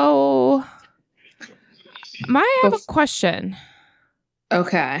 So, I have a question.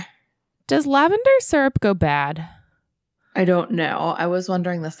 Okay. Does lavender syrup go bad? I don't know. I was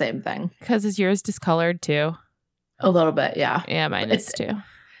wondering the same thing. Because is yours discolored too? A little bit, yeah. Yeah, mine is too.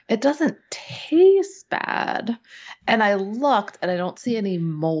 It doesn't taste bad. And I looked and I don't see any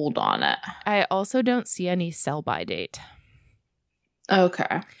mold on it. I also don't see any sell-by date.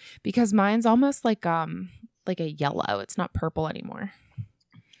 Okay. Because mine's almost like a yellow. It's not purple anymore.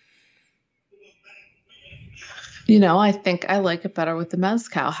 You know, I think I like it better with the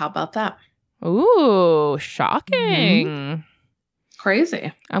mezcal. How about that? Ooh, shocking. Mm-hmm.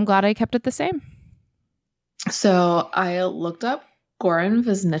 Crazy. I'm glad I kept it the same. So I looked up Goran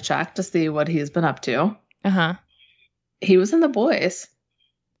Visnichak to see what he's been up to. Uh-huh. He was in The Boys.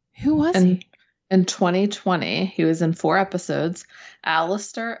 Who was he? In 2020, he was in 4 episodes.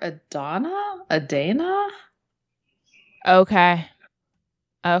 Alistair Adana? Okay.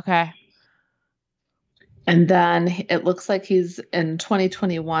 And then it looks like he's in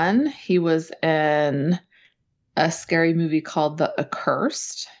 2021. He was in a scary movie called The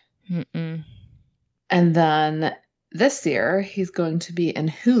Accursed. Mm-mm. And then this year, he's going to be in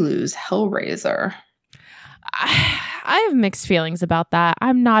Hulu's Hellraiser. I have mixed feelings about that.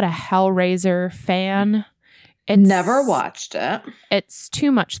 I'm not a Hellraiser fan. Never watched it. It's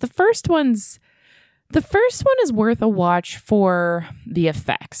too much. The first one is worth a watch for the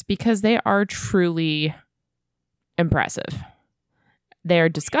effects because they are truly impressive. They're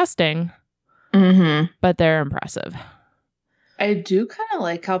disgusting, but they're impressive. I do kind of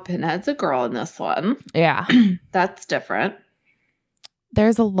like how Pinhead's a girl in this one. Yeah. That's different.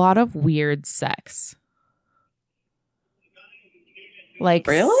 There's a lot of weird sex. Like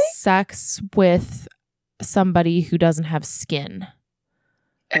really? Sex with somebody who doesn't have skin.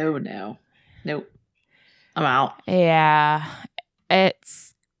 Oh, no. Nope. I'm out. Yeah.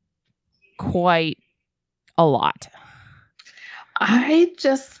 It's quite a lot. I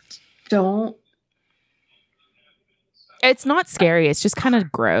just don't. It's not scary. It's just kind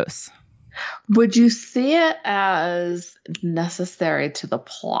of gross. Would you see it as necessary to the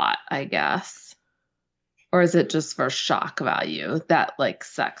plot, I guess? Or is it just for shock value, that like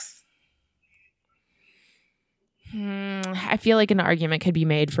sex? I feel like an argument could be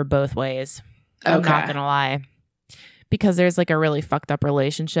made for both ways. Okay. I'm not going to lie. Because there's like a really fucked up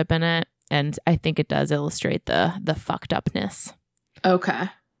relationship in it. And I think it does illustrate the fucked upness. Okay.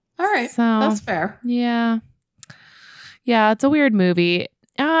 All right. So, that's fair. Yeah. Yeah, it's a weird movie.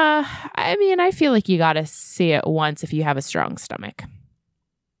 I mean, I feel like you got to see it once if you have a strong stomach.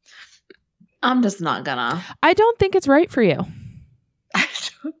 I'm just not gonna. I don't think it's right for you.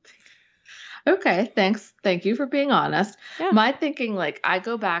 Okay, thanks. Thank you for being honest. Yeah. My thinking, like, I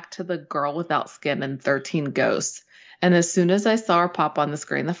go back to the girl without skin in 13 Ghosts. And as soon as I saw her pop on the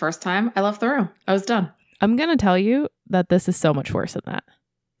screen the first time, I left the room. I was done. I'm going to tell you that this is so much worse than that.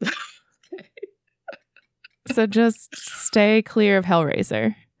 So just stay clear of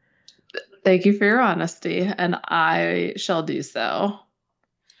Hellraiser. Thank you for your honesty, and I shall do so.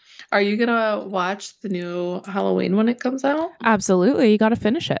 Are you going to watch the new Halloween when it comes out? Absolutely. You got to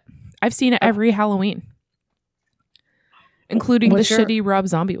finish it. I've seen it every Halloween, including What's the your- shitty Rob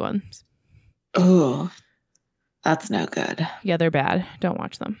Zombie ones. Oh, that's no good. Yeah, they're bad. Don't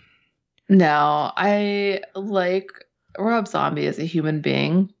watch them. No, I like Rob Zombie as a human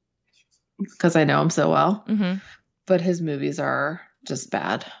being because I know him so well, Mm-hmm. but his movies are just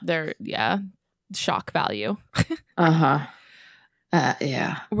bad. They're, shock value. Uh-huh.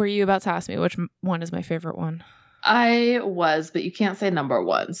 Yeah. Were you about to ask me which one is my favorite one? I was, but you can't say number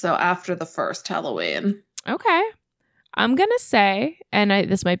one. So after the first Halloween. Okay. I'm going to say, and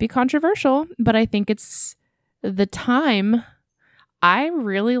this might be controversial, but I think it's the time. I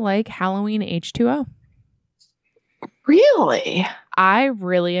really like Halloween H2O. Really? I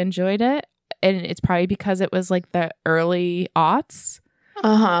really enjoyed it. And it's probably because it was like the early aughts.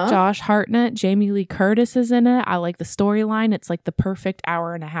 Uh-huh. Josh Hartnett, Jamie Lee Curtis is in it. I like the storyline. It's like the perfect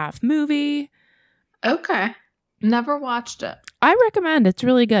hour-and-a-half movie. Okay. Never watched it. I recommend. It's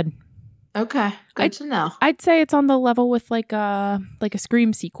really good. Okay. Good to know. I'd say it's on the level with like a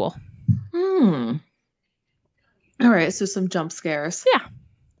Scream sequel. All right. So some jump scares. Yeah.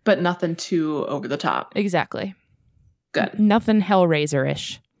 But nothing too over the top. Exactly. Good. Nothing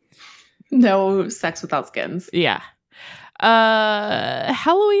Hellraiser-ish. No sex without skins. Yeah.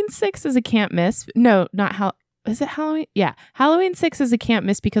 Halloween 6 is a can't miss. No, not is it Halloween? Yeah. Halloween 6 is a can't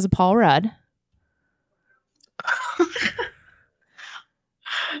miss because of Paul Rudd.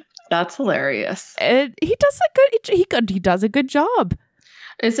 That's hilarious. He does a good job.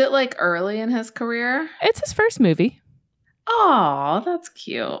 Is it like early in his career? It's his first movie. Oh, that's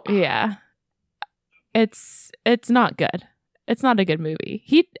cute. Yeah. It's not good. It's not a good movie.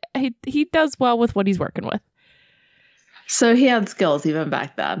 He does well with what he's working with. So he had skills even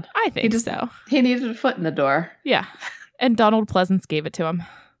back then. I think so. He needed a foot in the door. Yeah. And Donald Pleasance gave it to him.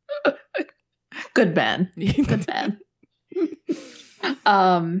 Good man. Good man.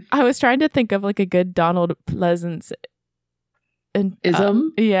 I was trying to think of like a good Donald Pleasance and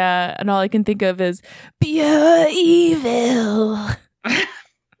ism. Yeah, and all I can think of is pure evil.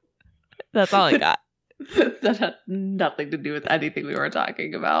 That's all I got. That had nothing to do with anything we were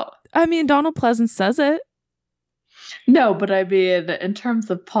talking about. I mean, Donald Pleasance says it. No, but I mean, in terms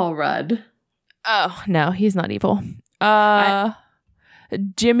of Paul Rudd. Oh, no, he's not evil.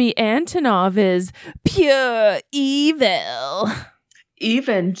 Jimmy Antonov is pure evil.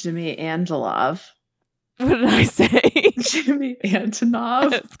 Even Jimmy Angelov. What did I say? Jimmy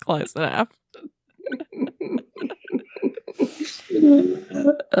Antonov. It's close enough.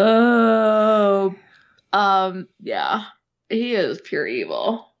 Yeah, he is pure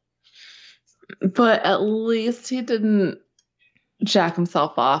evil. But at least he didn't jack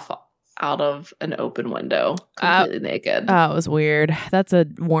himself off out of an open window completely naked. Oh, it was weird. That's a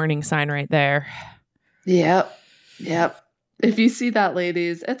warning sign right there. Yep. If you see that,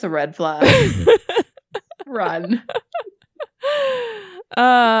 ladies, it's a red flag. Run.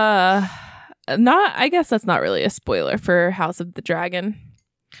 I guess that's not really a spoiler for House of the Dragon.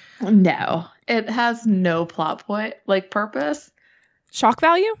 No, it has no plot point, like purpose. Shock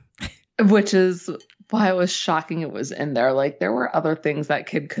value? Which is why it was shocking it was in there. Like, there were other things that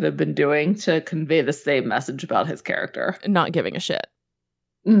kid could have been doing to convey the same message about his character. Not giving a shit.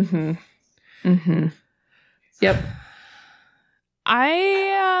 Mm-hmm. Mm-hmm. Yep.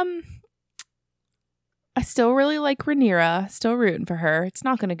 I still really like Rhaenyra. Still rooting for her. It's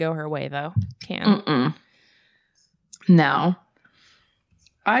not going to go her way, though. Can't. Mm-mm. No.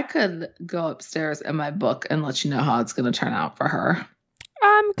 I could go upstairs in my book and let you know how it's going to turn out for her.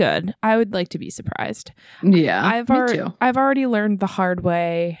 I'm good. I would like to be surprised. Yeah, me too. I've already learned the hard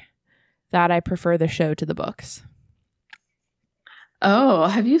way that I prefer the show to the books. Oh,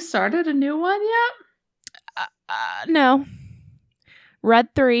 have you started a new one yet? No.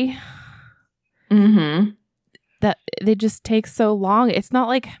 Read 3. Mm-hmm. That they just take so long. It's not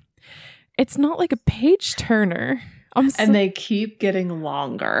like a page turner. And they keep getting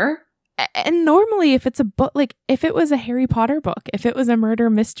longer. And normally if it's a book, like if it was a Harry Potter book, if it was a murder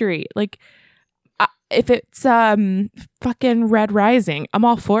mystery, like if it's fucking Red Rising, I'm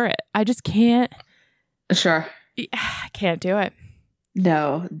all for it. I just can't. Sure. I can't do it.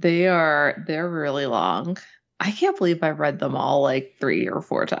 No, they're really long. I can't believe I read them all like 3 or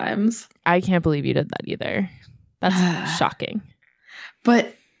 4 times. I can't believe you did that either. That's shocking.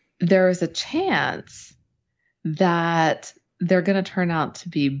 But there is a chance that they're going to turn out to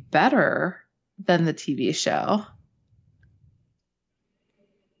be better than the TV show.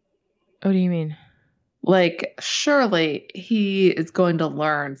 What do you mean? Like, surely he is going to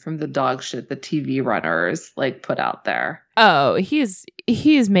learn from the dog shit the TV runners like put out there. Oh, he's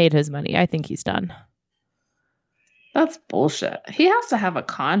made his money. I think he's done. That's bullshit. He has to have a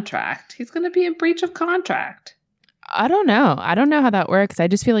contract. He's going to be in breach of contract. I don't know. I don't know how that works. I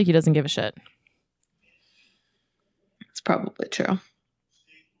just feel like he doesn't give a shit. It's probably true. And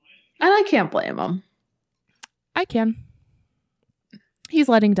I can't blame him. I can. He's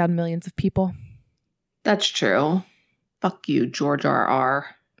letting down millions of people. That's true. Fuck you, George R.R.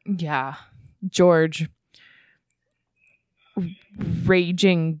 Yeah. George.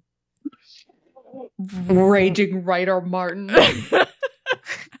 Raging writer Martin.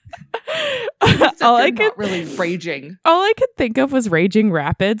 All I could not really raging. All I could think of was Raging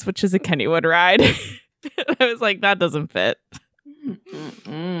Rapids, which is a Kennywood ride. I was like, that doesn't fit.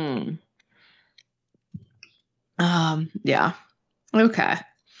 Yeah. Okay.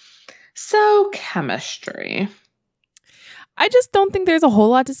 So chemistry. I just don't think there's a whole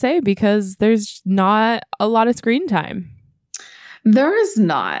lot to say because there's not a lot of screen time. There is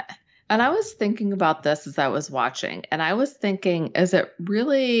not. And I was thinking about this as I was watching, and I was thinking, is it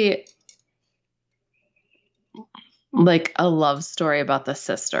really like a love story about the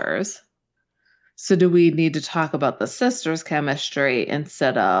sisters? So do we need to talk about the sisters' chemistry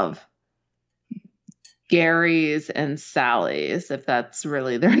instead of Gary's and Sally's, if that's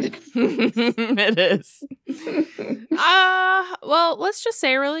really their name? It is. Well, let's just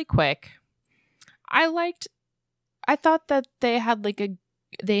say really quick. I thought that they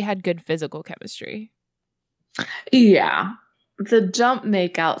had good physical chemistry. Yeah. The jump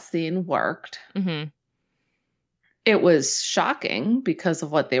makeout scene worked. Mm-hmm. It was shocking because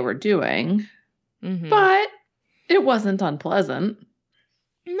of what they were doing, mm-hmm. but it wasn't unpleasant.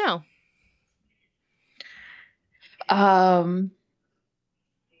 No.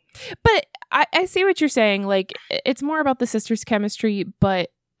 But I see what you're saying. Like, it's more about the sisters' chemistry,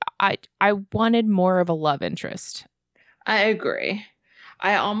 but I wanted more of a love interest. I agree.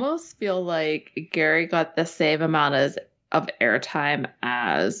 I almost feel like Gary got the same amount of airtime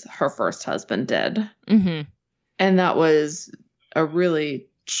as her first husband did. Mm-hmm. And that was a really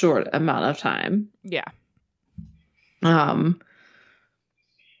short amount of time. Yeah. And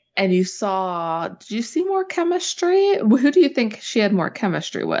did you see more chemistry? Who do you think she had more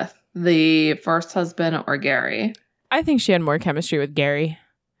chemistry with? The first husband or Gary? I think she had more chemistry with Gary.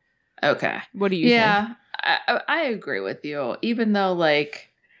 Okay. What do you think? Yeah, I agree with you. Even though, like,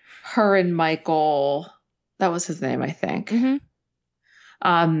 her and Michael, that was his name, I think, mm-hmm.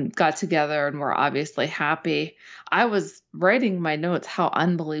 Got together and were obviously happy. I was writing my notes how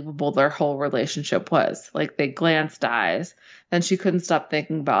unbelievable their whole relationship was. Like, they glanced eyes, then she couldn't stop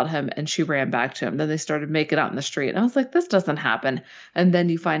thinking about him, and she ran back to him. Then they started making out in the street. And I was like, this doesn't happen. And then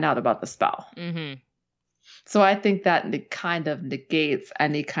you find out about the spell. Mm-hmm. So I think that kind of negates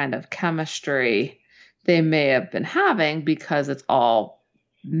any kind of chemistry they may have been having because it's all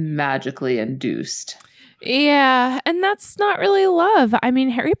magically induced. Yeah, and that's not really love. I mean,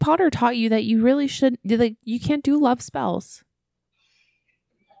 Harry Potter taught you that you really should, like, you can't do love spells.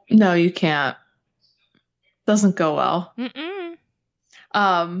 No, you can't. Doesn't go well.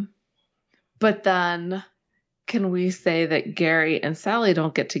 Mm-mm. But then can we say that Gary and Sally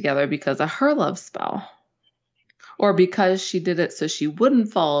don't get together because of her love spell? Or because she did it so she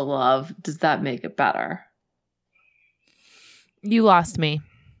wouldn't fall in love? Does that make it better? You lost me.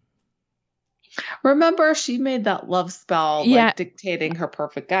 Remember, she made that love spell, like, dictating her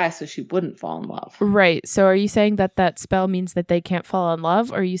perfect guy so she wouldn't fall in love. Right. So are you saying that spell means that they can't fall in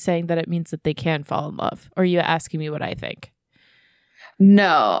love? Or are you saying that it means that they can fall in love? Or are you asking me what I think?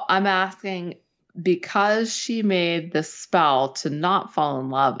 No, I'm asking because she made the spell to not fall in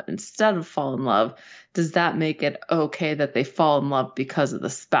love instead of fall in love, does that make it okay that they fall in love because of the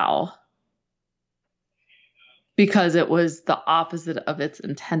spell? Because it was the opposite of its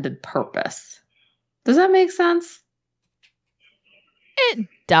intended purpose. Does that make sense? It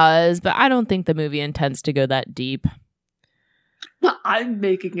does, but I don't think the movie intends to go that deep. I'm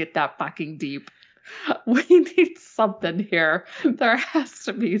making it that fucking deep. We need something here. There has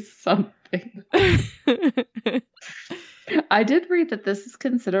to be something. I did read that this is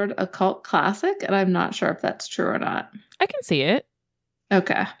considered a cult classic, and I'm not sure if that's true or not. I can see it.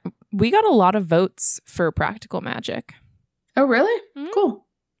 Okay. We got a lot of votes for Practical Magic. Oh, really? Mm-hmm. Cool.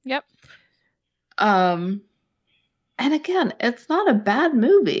 Yep. And again, it's not a bad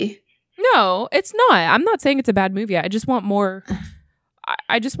movie. No, it's not. I'm not saying it's a bad movie. I just want more.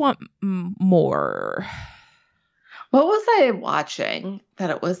 I just want more. What was I watching that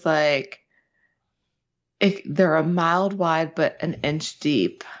it was like, they're a mile wide but an inch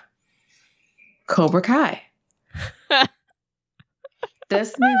deep? Cobra Kai.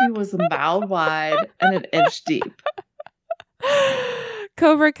 This movie was a mile wide and an inch deep.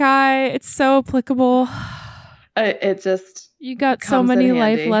 Cobra Kai, it's so applicable. It just you got so many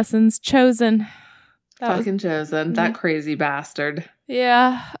life lessons. Chosen. Chosen. That crazy bastard.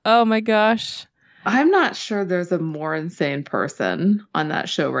 Yeah. Oh my gosh. I'm not sure there's a more insane person on that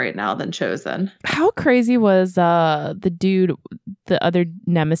show right now than Chosen. How crazy was the dude, the other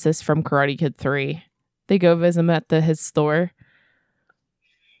nemesis from Karate Kid 3? They go visit him at his store.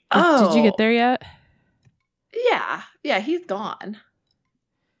 Did you get there yet? Yeah, he's gone.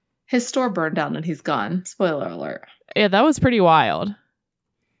 His store burned down and he's gone. Spoiler alert. Yeah, that was pretty wild.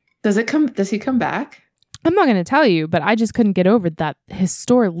 Does he come back? I'm not going to tell you, but I just couldn't get over that his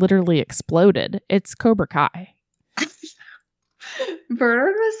store literally exploded. It's Cobra Kai.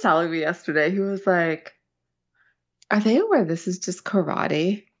 Bernard was telling me yesterday, he was like, are they aware this is just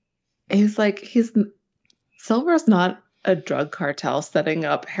karate? And he's like, Silver's not a drug cartel setting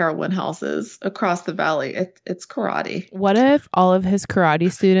up heroin houses across the valley. It's karate. What if all of his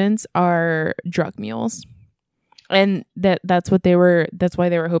karate students are drug mules? And that's why they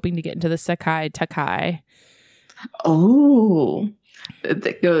were hoping to get into the Sekai Takai. Oh,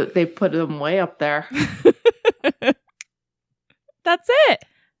 they put them way up there. That's it,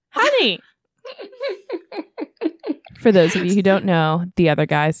 honey. For those of you who don't know, the other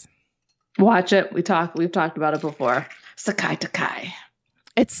guys, watch it. We've talked about it before. Sekai Takai.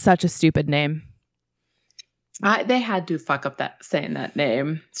 It's such a stupid name. They had to fuck up saying that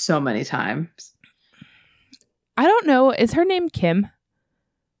name so many times. I don't know. Is her name Kim?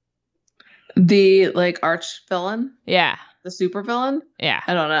 The arch villain? Yeah. The super villain? Yeah.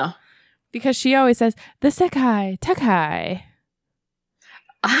 I don't know. Because she always says, the Sekai Takai.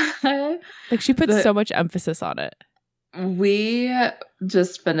 She puts so much emphasis on it. We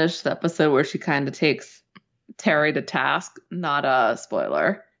just finished the episode where she kind of takes Terry to task. Not a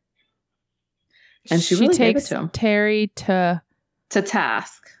spoiler. And she really takes gave it to him. Terry to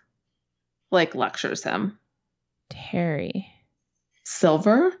task. Lectures him. Terry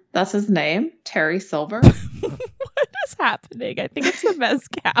Silver? That's his name? Terry Silver? What is happening? I think it's the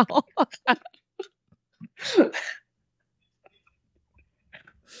mezcal.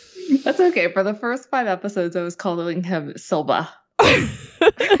 That's okay. For the first 5 episodes, I was calling him Silva. I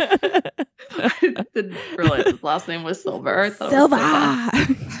didn't realize his last name was Silver. Silva!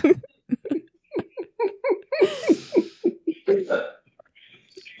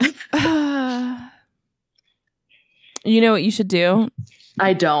 You know what you should do?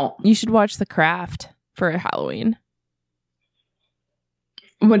 I don't. You should watch The Craft for Halloween.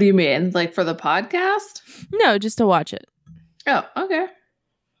 What do you mean? For the podcast? No, just to watch it. Oh, okay.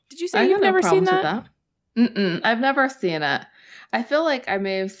 Did you say you've never seen that? I've never seen it. I feel like I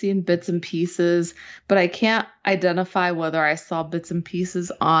may have seen bits and pieces, but I can't identify whether I saw bits and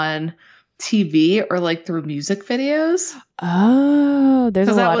pieces on TV or through music videos. Oh, there's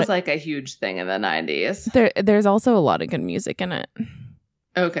a lot. That was a huge thing in the 90s. There's also a lot of good music in it.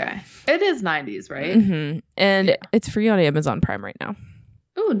 Okay. It is 90s, right? Mm-hmm. And it's free on Amazon Prime right now.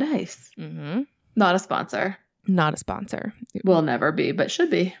 Oh, nice. Mm-hmm. Not a sponsor. Not a sponsor. Will never be, but should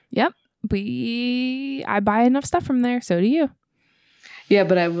be. Yep. I buy enough stuff from there. So do you. Yeah,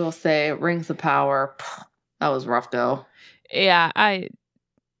 but I will say Rings of Power, that was rough go. Yeah,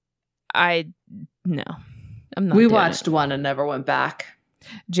 no. I'm not. We watched one and never went back.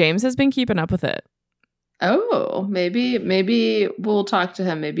 James has been keeping up with it. Oh, maybe we'll talk to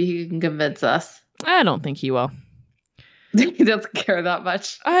him. Maybe he can convince us. I don't think he will. He doesn't care that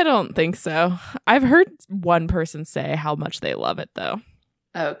much. I don't think so. I've heard one person say how much they love it, though.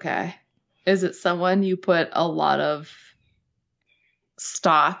 Okay. Is it someone you put a lot of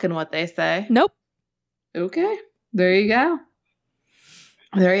stock in what they say? Nope. Okay. There you go.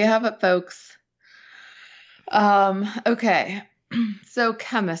 There you have it, folks. Okay. So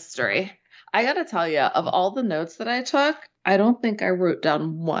chemistry. I gotta tell you, of all the notes that I took, I don't think I wrote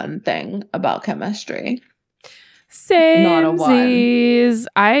down one thing about chemistry. Samesies.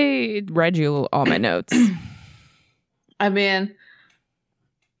 I read you all my notes. I mean,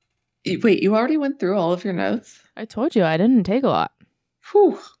 wait, you already went through all of your notes? I told you I didn't take a lot.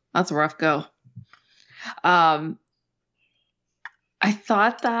 Whew, that's a rough go. I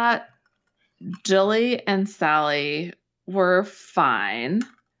thought that Jilly and Sally were fine.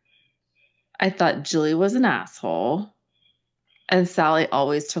 I thought Jilly was an asshole, and Sally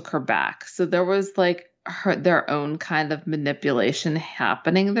always took her back. So there was like their own kind of manipulation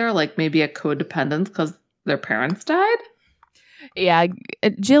happening there, like maybe a codependence because their parents died. Yeah,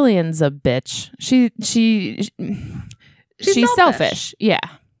 Jillian's a bitch. She's selfish. Yeah.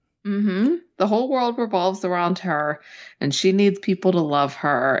 Mm-hmm. The whole world revolves around her, and she needs people to love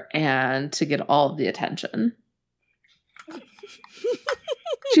her and to get all of the attention.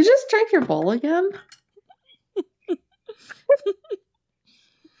 Did you just drink your bowl again?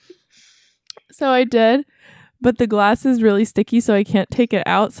 So I did, but the glass is really sticky, so I can't take it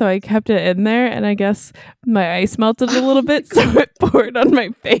out. So I kept it in there, and I guess my ice melted a little bit, so it poured on my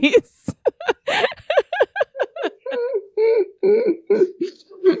face.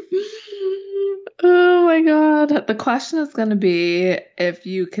 Oh my God. The question is going to be if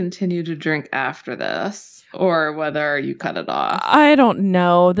you continue to drink after this or whether you cut it off. I don't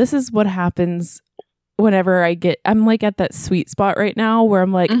know. This is what happens whenever I'm like at that sweet spot right now where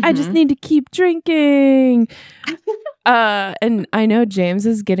I'm like, I just need to keep drinking. And I know James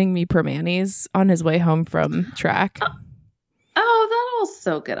is getting me Permanis on his way home from track. Oh, that'll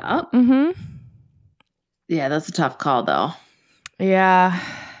soak it up. Mm-hmm. Yeah, that's a tough call though. Yeah.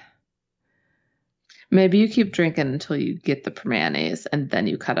 Maybe you keep drinking until you get the Permanis and then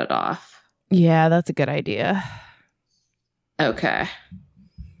you cut it off. Yeah, that's a good idea. Okay.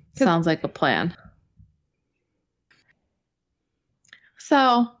 Sounds like a plan.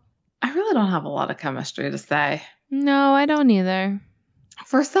 So, I really don't have a lot of chemistry to say. No, I don't either.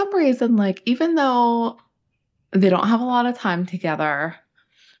 For some reason, like, even though they don't have a lot of time together,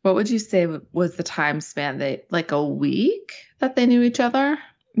 what would you say was the time span? Like a week that they knew each other?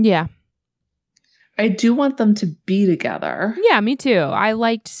 Yeah. I do want them to be together. Yeah, me too. I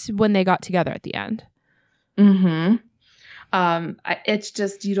liked when they got together at the end. Mm-hmm. It's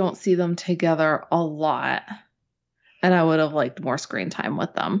just you don't see them together a lot. And I would have liked more screen time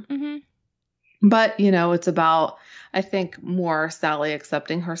with them. Mm-hmm. But, it's about, I think, more Sally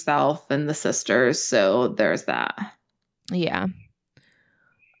accepting herself and the sisters. So there's that. Yeah.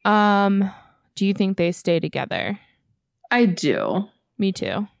 Do you think they stay together? I do. Me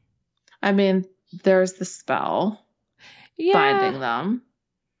too. I mean, there's the spell binding them.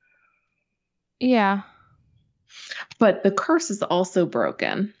 Yeah. But the curse is also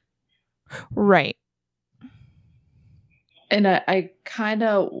broken. Right. And I kind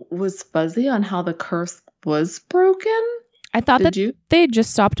of was fuzzy on how the curse was broken. I thought they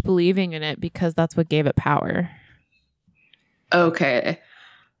just stopped believing in it because that's what gave it power. Okay.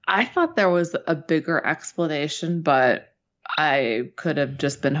 I thought there was a bigger explanation, but I could have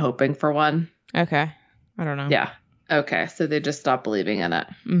just been hoping for one. Okay. I don't know. Yeah. Okay. So they just stopped believing in it.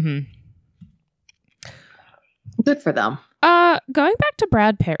 Mm-hmm. Good for them. Going back to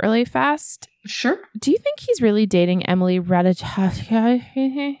Brad Pitt really fast. Sure. Do you think he's really dating Emily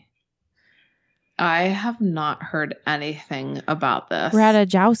Ratajkowski? I have not heard anything about this.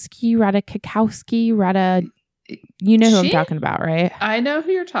 Ratajkowski. You know who I'm talking about, right? I know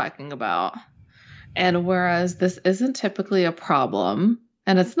who you're talking about. And whereas this isn't typically a problem,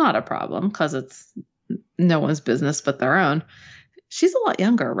 and it's not a problem because it's no one's business but their own, she's a lot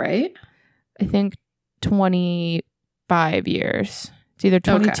younger, right? I think 25 years. It's either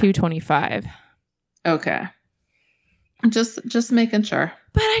 22, 25. Okay. Just making sure.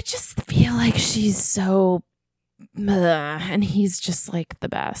 But I just feel like she's so... and he's just like the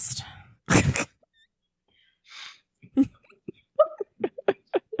best.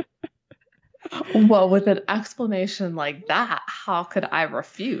 Well, with an explanation like that, how could I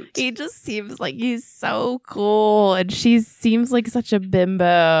refute? He just seems like he's so cool, and she seems like such a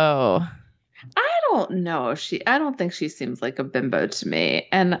bimbo. I don't know. I don't think she seems like a bimbo to me.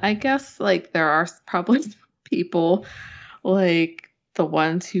 And I guess like there are probably people like the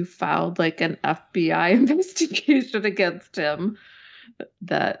ones who filed like an FBI investigation against him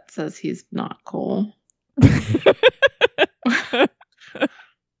that says he's not cool.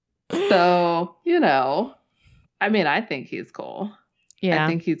 So, I mean, I think he's cool. Yeah.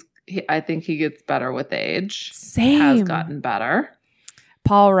 I think he gets better with age. Same. Has gotten better.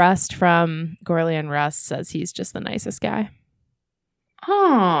 Paul Rust from Gourley and Rust says he's just the nicest guy.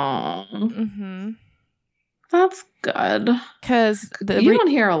 Oh. Mm-hmm. That's good. Because you don't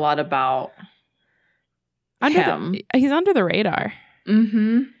hear a lot about him. He's under the radar.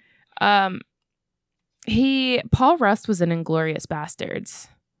 Mm-hmm. Paul Rust was in Inglourious Bastards.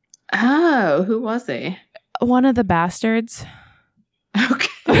 Oh, who was he? One of the bastards.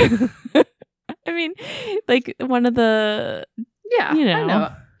 Okay. I mean, like one of the... Yeah, I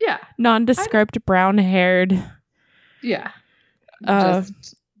know. Yeah. Nondescript brown-haired. Yeah.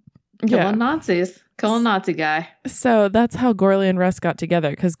 Killing Nazis. Killing Nazi guy. So that's how Gorley and Russ got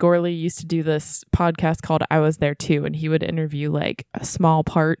together, because Gorley used to do this podcast called I Was There Too, and he would interview like small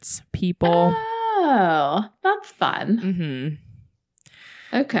parts people. Oh, that's fun.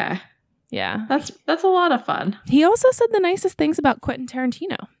 Mm-hmm. Okay. Yeah. That's a lot of fun. He also said the nicest things about Quentin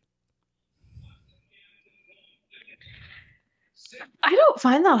Tarantino. I don't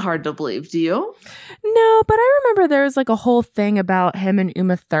find that hard to believe, do you? No, but I remember there was like a whole thing about him and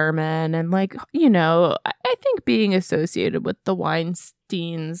Uma Thurman, and like, you know, I think being associated with the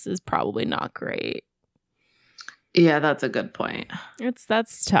Weinsteins is probably not great. Yeah, that's a good point.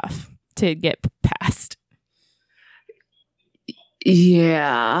 That's tough to get past.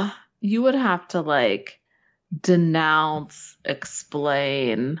 Yeah. You would have to like denounce,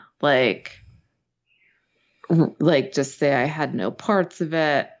 explain, like just say I had no parts of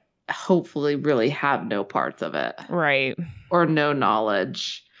it, hopefully really have no parts of it. Right. Or no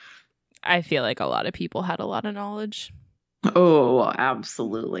knowledge. I feel like a lot of people had a lot of knowledge. Oh,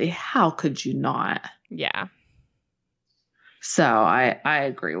 absolutely. How could you not? Yeah. So I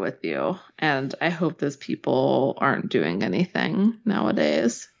agree with you. And I hope those people aren't doing anything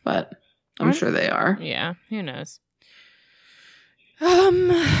nowadays, but I'm sure they are. Yeah, who knows?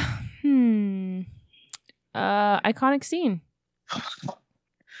 Iconic scene.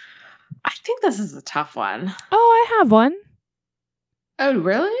 I think this is a tough one. Oh, I have one. Oh,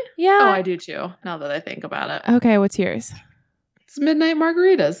 really? Yeah. Oh, I do too, now that I think about it. Okay, what's yours? It's Midnight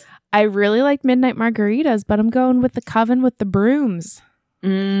Margaritas. I really like Midnight Margaritas, but I'm going with the Coven with the brooms.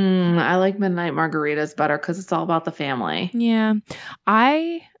 I like Midnight Margaritas better because it's all about the family. Yeah.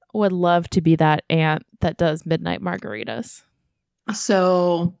 I would love to be that aunt that does Midnight Margaritas.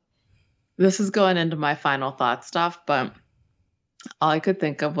 So this is going into my final thought stuff, but all I could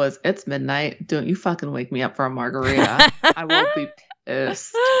think of was, it's midnight. Don't you fucking wake me up for a margarita. I will be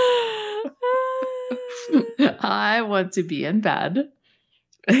pissed. I want to be in bed.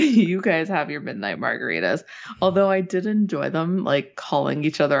 You guys have your midnight margaritas. Although I did enjoy them, like calling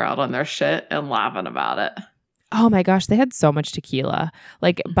each other out on their shit and laughing about it. Oh my gosh, they had so much tequila.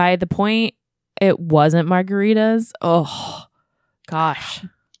 Like by the point it wasn't margaritas, oh gosh.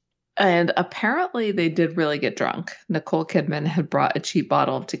 And apparently they did really get drunk. Nicole Kidman had brought a cheap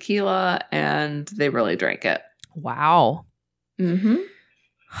bottle of tequila and they really drank it. Wow. Mm-hmm.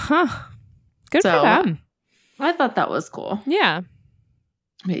 Huh. Good for them. I thought that was cool. Yeah.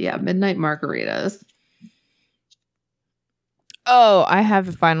 But yeah, midnight margaritas. Oh, I have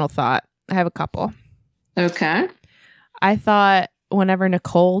a final thought. I have a couple. Okay. I thought whenever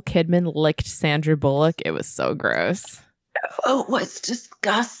Nicole Kidman licked Sandra Bullock, it was so gross. Oh, it was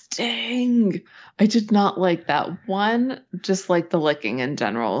disgusting. I did not like that. One, just like the licking in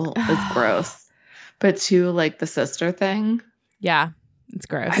general is gross. But two, like the sister thing. Yeah, it's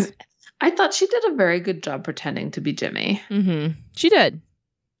gross. I thought she did a very good job pretending to be Jimmy. Mm-hmm. She did.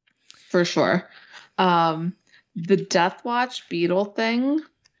 For sure. The Death Watch Beetle thing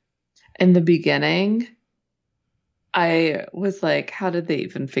in the beginning, I was like, how did they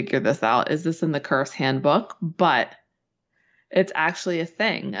even figure this out? Is this in the Curse handbook? But it's actually a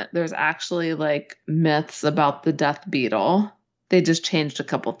thing. There's actually like myths about the death beetle. They just changed a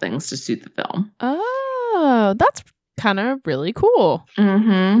couple things to suit the film. Oh, that's kind of really cool.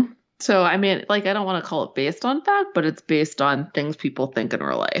 Mm-hmm. So, I mean, like, I don't want to call it based on fact, but it's based on things people think in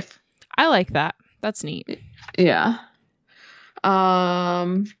real life. I like that. That's neat. Yeah.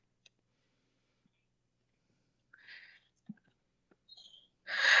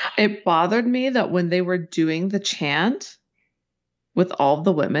 It bothered me that when they were doing the chant with all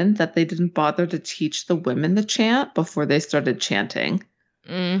the women, that they didn't bother to teach the women the chant before they started chanting.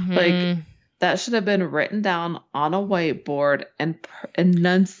 Mm-hmm. Like, that should have been written down on a whiteboard and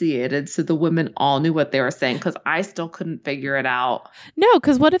enunciated so the women all knew what they were saying, because I still couldn't figure it out. No,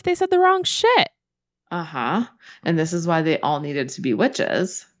 because what if they said the wrong shit? Uh-huh. And this is why they all needed to be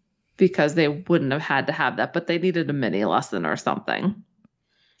witches, because they wouldn't have had to have that, but they needed a mini lesson or something.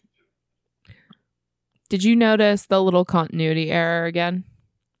 Did you notice the little continuity error again?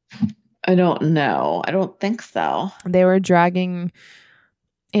 I don't know. I don't think so. They were dragging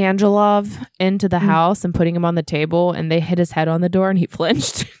Angelov into the house and putting him on the table, and they hit his head on the door and he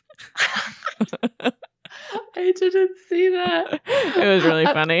flinched. I didn't see that. It was really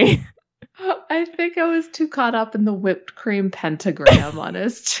funny. I think I was too caught up in the whipped cream pentagram on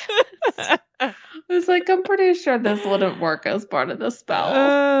his chest. I was like, I'm pretty sure this wouldn't work as part of the spell.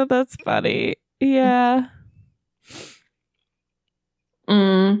 Oh, that's funny. Yeah.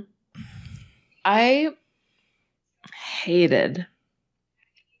 I hated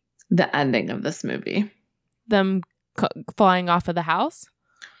the ending of this movie. Them flying off of the house?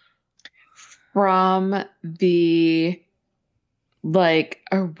 from the like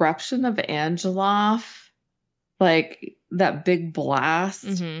eruption of Angelov, like that big blast.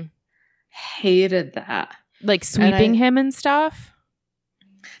 Mm-hmm. Hated that. Like sweeping him and stuff?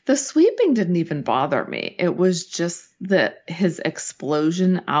 The sweeping didn't even bother me. It was just his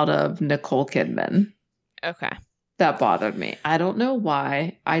explosion out of Nicole Kidman. Okay. That bothered me. I don't know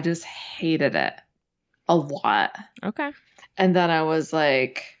why. I just hated it a lot. Okay. And then I was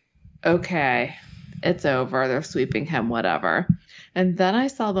like, okay, it's over. They're sweeping him, whatever. And then I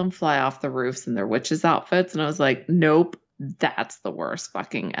saw them fly off the roofs in their witches' outfits. And I was like, nope, that's the worst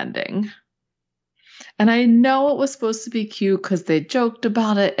fucking ending. And I know it was supposed to be cute because they joked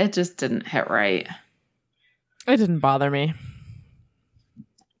about it. It just didn't hit right. It didn't bother me.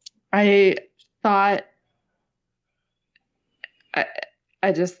 I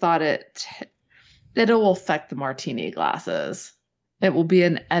just thought it'll affect the martini glasses. It will be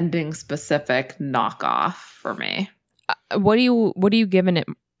an ending specific knockoff for me. What are you giving it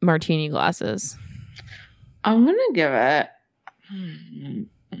martini glasses? I'm gonna give it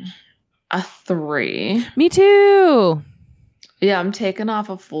a 3. Me too. Yeah, I'm taking off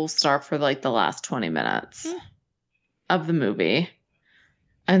a full star for like the last 20 minutes of the movie.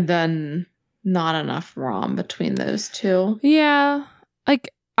 And then not enough ROM between those two. Yeah.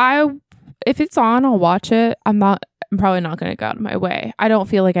 Like if it's on, I'll watch it. I'm probably not going to go out of my way. I don't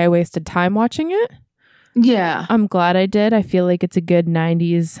feel like I wasted time watching it. Yeah. I'm glad I did. I feel like it's a good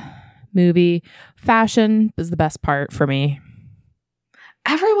 90s movie. Fashion was the best part for me.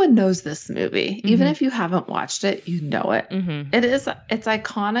 Everyone knows this movie. Mm-hmm. Even if you haven't watched it, you know it. Mm-hmm. It's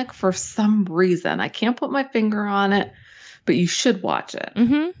iconic for some reason. I can't put my finger on it, but you should watch it.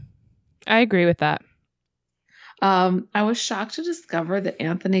 Mm-hmm. I agree with that. I was shocked to discover that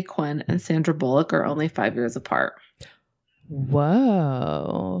Anthony Quinn and Sandra Bullock are only 5 years apart.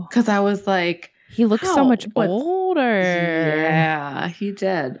 Whoa. Because I was like, he looks so much older. Yeah, he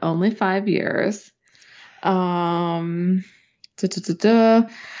did. Only 5 years. So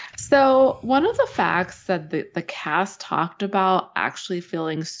one of the facts said that the cast talked about actually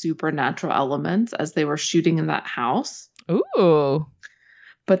feeling supernatural elements as they were shooting in that house. Ooh.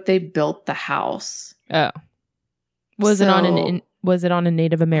 But they built the house. Oh. Was it on a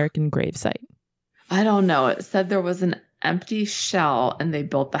Native American gravesite? I don't know. It said there was an empty shell and they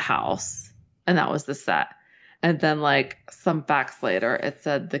built the house. And that was the set. And then like some facts later, it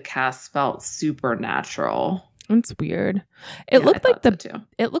said the cast felt supernatural. It's weird. It looked like the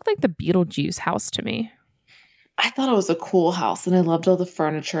Beetlejuice house to me. I thought it was a cool house and I loved all the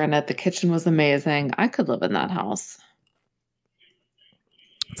furniture in it. The kitchen was amazing. I could live in that house.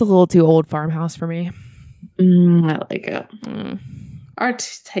 It's a little too old farmhouse for me. I like it. Our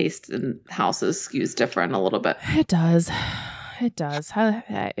taste in houses skews different a little bit. It does.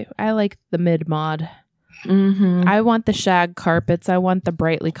 I like the mid-mod. Mm-hmm. I want the shag carpets. I want the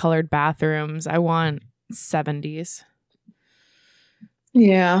brightly colored bathrooms. I want 70s.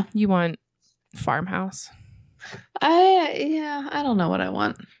 Yeah. You want farmhouse. I don't know what I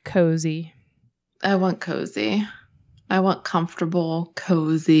want. Cozy. I want cozy. I want comfortable,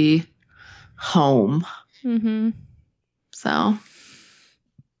 cozy home. Mm-hmm. So.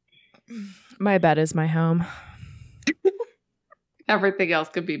 My bed is my home. Everything else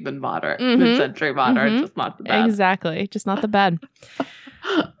could be mid-century modern, just not the bed. Exactly. Just not the bed.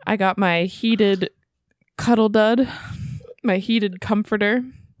 I got my heated cuddle dud, my heated comforter.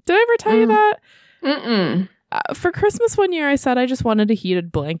 Did I ever tell you that? Mm-mm. For Christmas one year, I said I just wanted a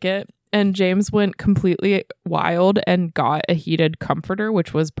heated blanket. And James went completely wild and got a heated comforter,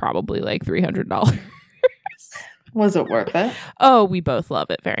 which was probably like $300. Was it worth it? Oh, we both love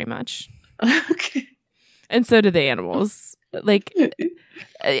it very much. Okay. And so do the animals. Like,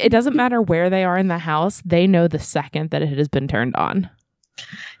 it doesn't matter where they are in the house. They know the second that it has been turned on.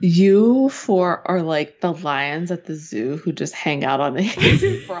 You four are like the lions at the zoo who just hang out on the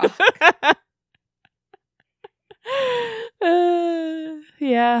heated rock.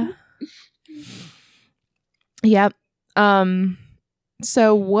 Yeah. Yep.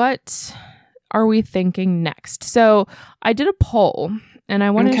 So what are we thinking next? So I did a poll and I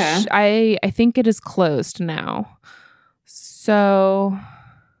want to I think it is closed now. So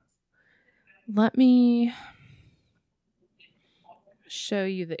let me show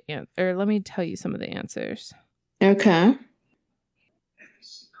you or let me tell you some of the answers. Okay.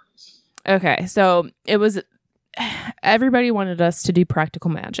 Okay, so it was everybody wanted us to do practical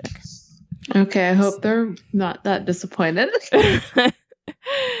magic. Okay, I hope they're not that disappointed.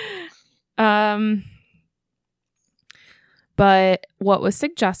 But what was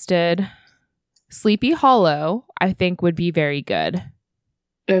suggested, Sleepy Hollow, I think would be very good.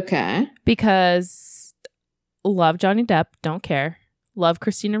 Okay. Because love Johnny Depp, don't care. Love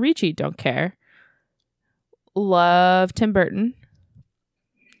Christina Ricci, don't care. Love Tim Burton.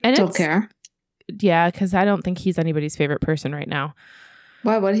 And Don't care. Yeah, because I don't think he's anybody's favorite person right now.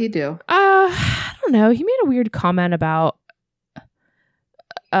 Why? What did he do? I don't know. He made a weird comment about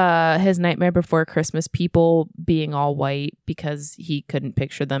his Nightmare Before Christmas people being all white because he couldn't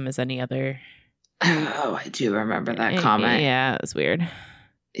picture them as any other. Oh, I do remember that comment. Yeah, it was weird.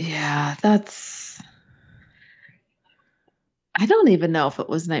 Yeah, I don't even know if it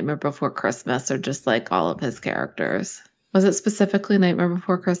was Nightmare Before Christmas or just like all of his characters. Was it specifically Nightmare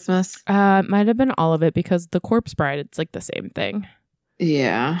Before Christmas? It might have been all of it because The Corpse Bride, it's like the same thing.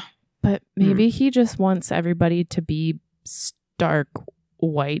 Yeah. But maybe he just wants everybody to be stark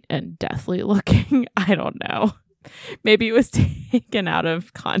white and deathly looking. I don't know. Maybe it was taken out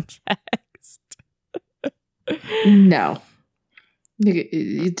of context. No.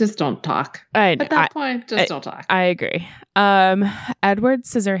 You just don't talk. I know. At that point, just don't talk. I agree. Edward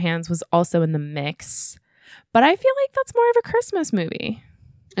Scissorhands was also in the mix, but I feel like that's more of a Christmas movie.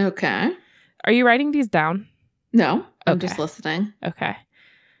 Okay. Are you writing these down? No, I'm Okay. just listening. Okay.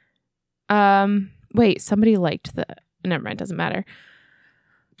 Wait, somebody liked the... Never mind, doesn't matter.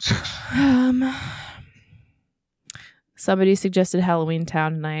 Somebody suggested Halloween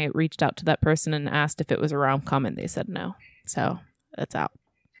Town, and I reached out to that person and asked if it was a rom-com, and they said no. So, that's out.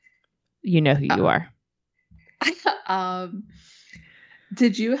 You know who you are.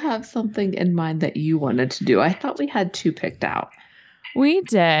 Did you have something in mind that you wanted to do? I thought we had 2 picked out. We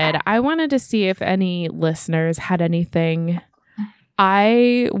did. I wanted to see if any listeners had anything.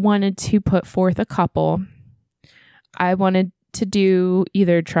 I wanted to put forth a couple. I wanted to do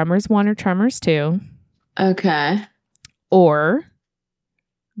either Tremors 1 or Tremors 2. Okay. Or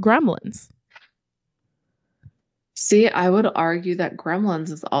Gremlins. See, I would argue that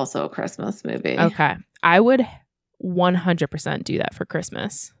Gremlins is also a Christmas movie. Okay. I would 100% do that for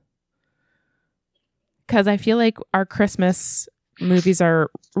Christmas. Because I feel like our Christmas movies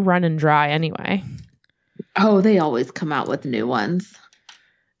are running dry anyway. Oh, they always come out with new ones.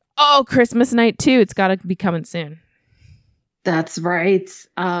 Oh, Christmas night too. It's got to be coming soon. That's right.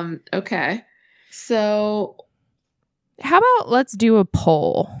 Okay. So how about let's do a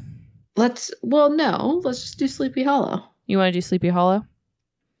poll? Let's just do Sleepy Hollow. You want to do Sleepy Hollow?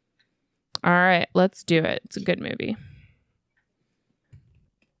 All right, let's do it. It's a good movie.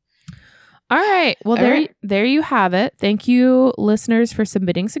 All right. Well, there you have it. Thank you, listeners, for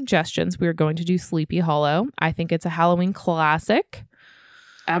submitting suggestions. We're going to do Sleepy Hollow. I think it's a Halloween classic.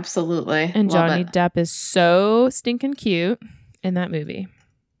 Absolutely. And Love Johnny it. Depp is so stinking cute in that movie.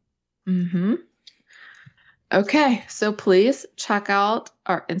 Mm-hmm. Okay, so please check out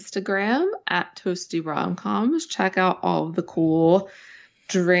our Instagram at Toasty Romcoms. Check out all of the cool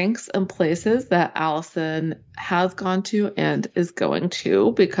drinks and places that Allison has gone to and is going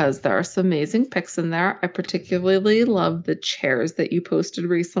to, because there are some amazing pics in there. I particularly love the chairs that you posted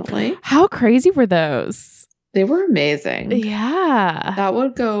recently. How crazy were those? They were amazing. Yeah. That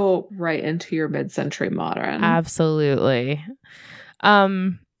would go right into your mid-century modern. Absolutely.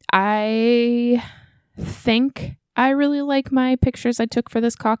 I think I really like my pictures I took for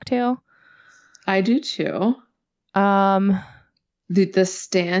this cocktail. I do too. The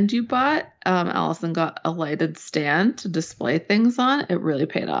stand you bought, Allison got a lighted stand to display things on. It really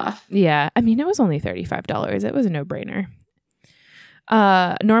paid off. Yeah. I mean, it was only $35. It was a no-brainer.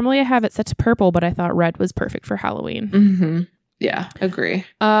 Normally I have it set to purple, but I thought red was perfect for Halloween. Mm-hmm. Yeah, agree.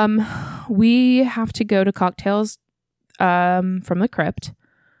 We have to go to Cocktails from the Crypt.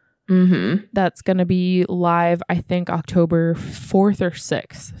 Mm-hmm. That's going to be live, I think, October 4th or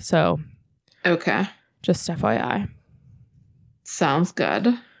 6th. So, okay. Just FYI. Sounds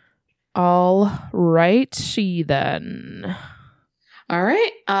good. All right, then. All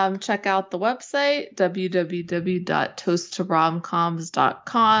right. Check out the website,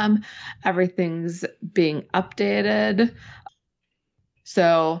 www.toasttoromcoms.com. Everything's being updated.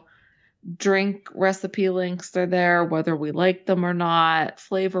 So drink recipe links are there, whether we like them or not,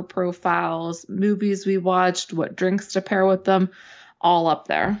 flavor profiles, movies we watched, what drinks to pair with them, all up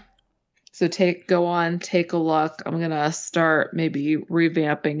there. So go on, take a look. I'm going to start maybe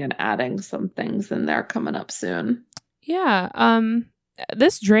revamping and adding some things in there coming up soon. Yeah.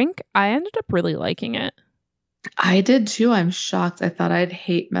 This drink, I ended up really liking it. I did too. I'm shocked. I thought I'd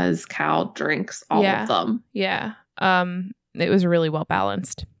hate mezcal drinks, all of them. Yeah. It was really well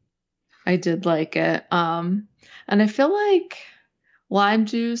balanced. I did like it. And I feel like lime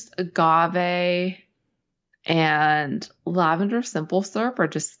juice, agave, and lavender simple syrup are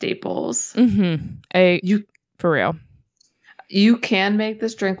just staples. Mm-hmm. For real. You can make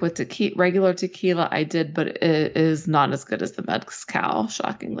this drink with regular tequila. I did, but it is not as good as the mezcal,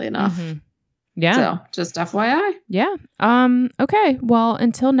 shockingly enough. Mm-hmm. Yeah. So just FYI. Yeah. Okay. Well,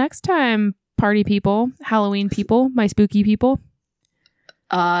 until next time, party people, Halloween people, my spooky people.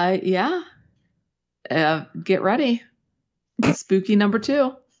 Yeah. Get ready. Spooky number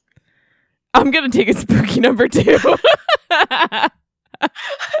 2. I'm gonna take a spooky number 2. I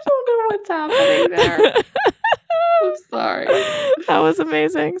don't know what's happening there. I'm sorry. That was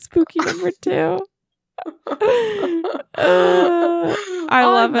amazing. Spooky number 2. I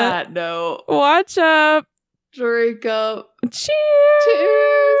love that it. note. Watch up. Drink up. Cheers.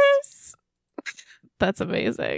 That's amazing.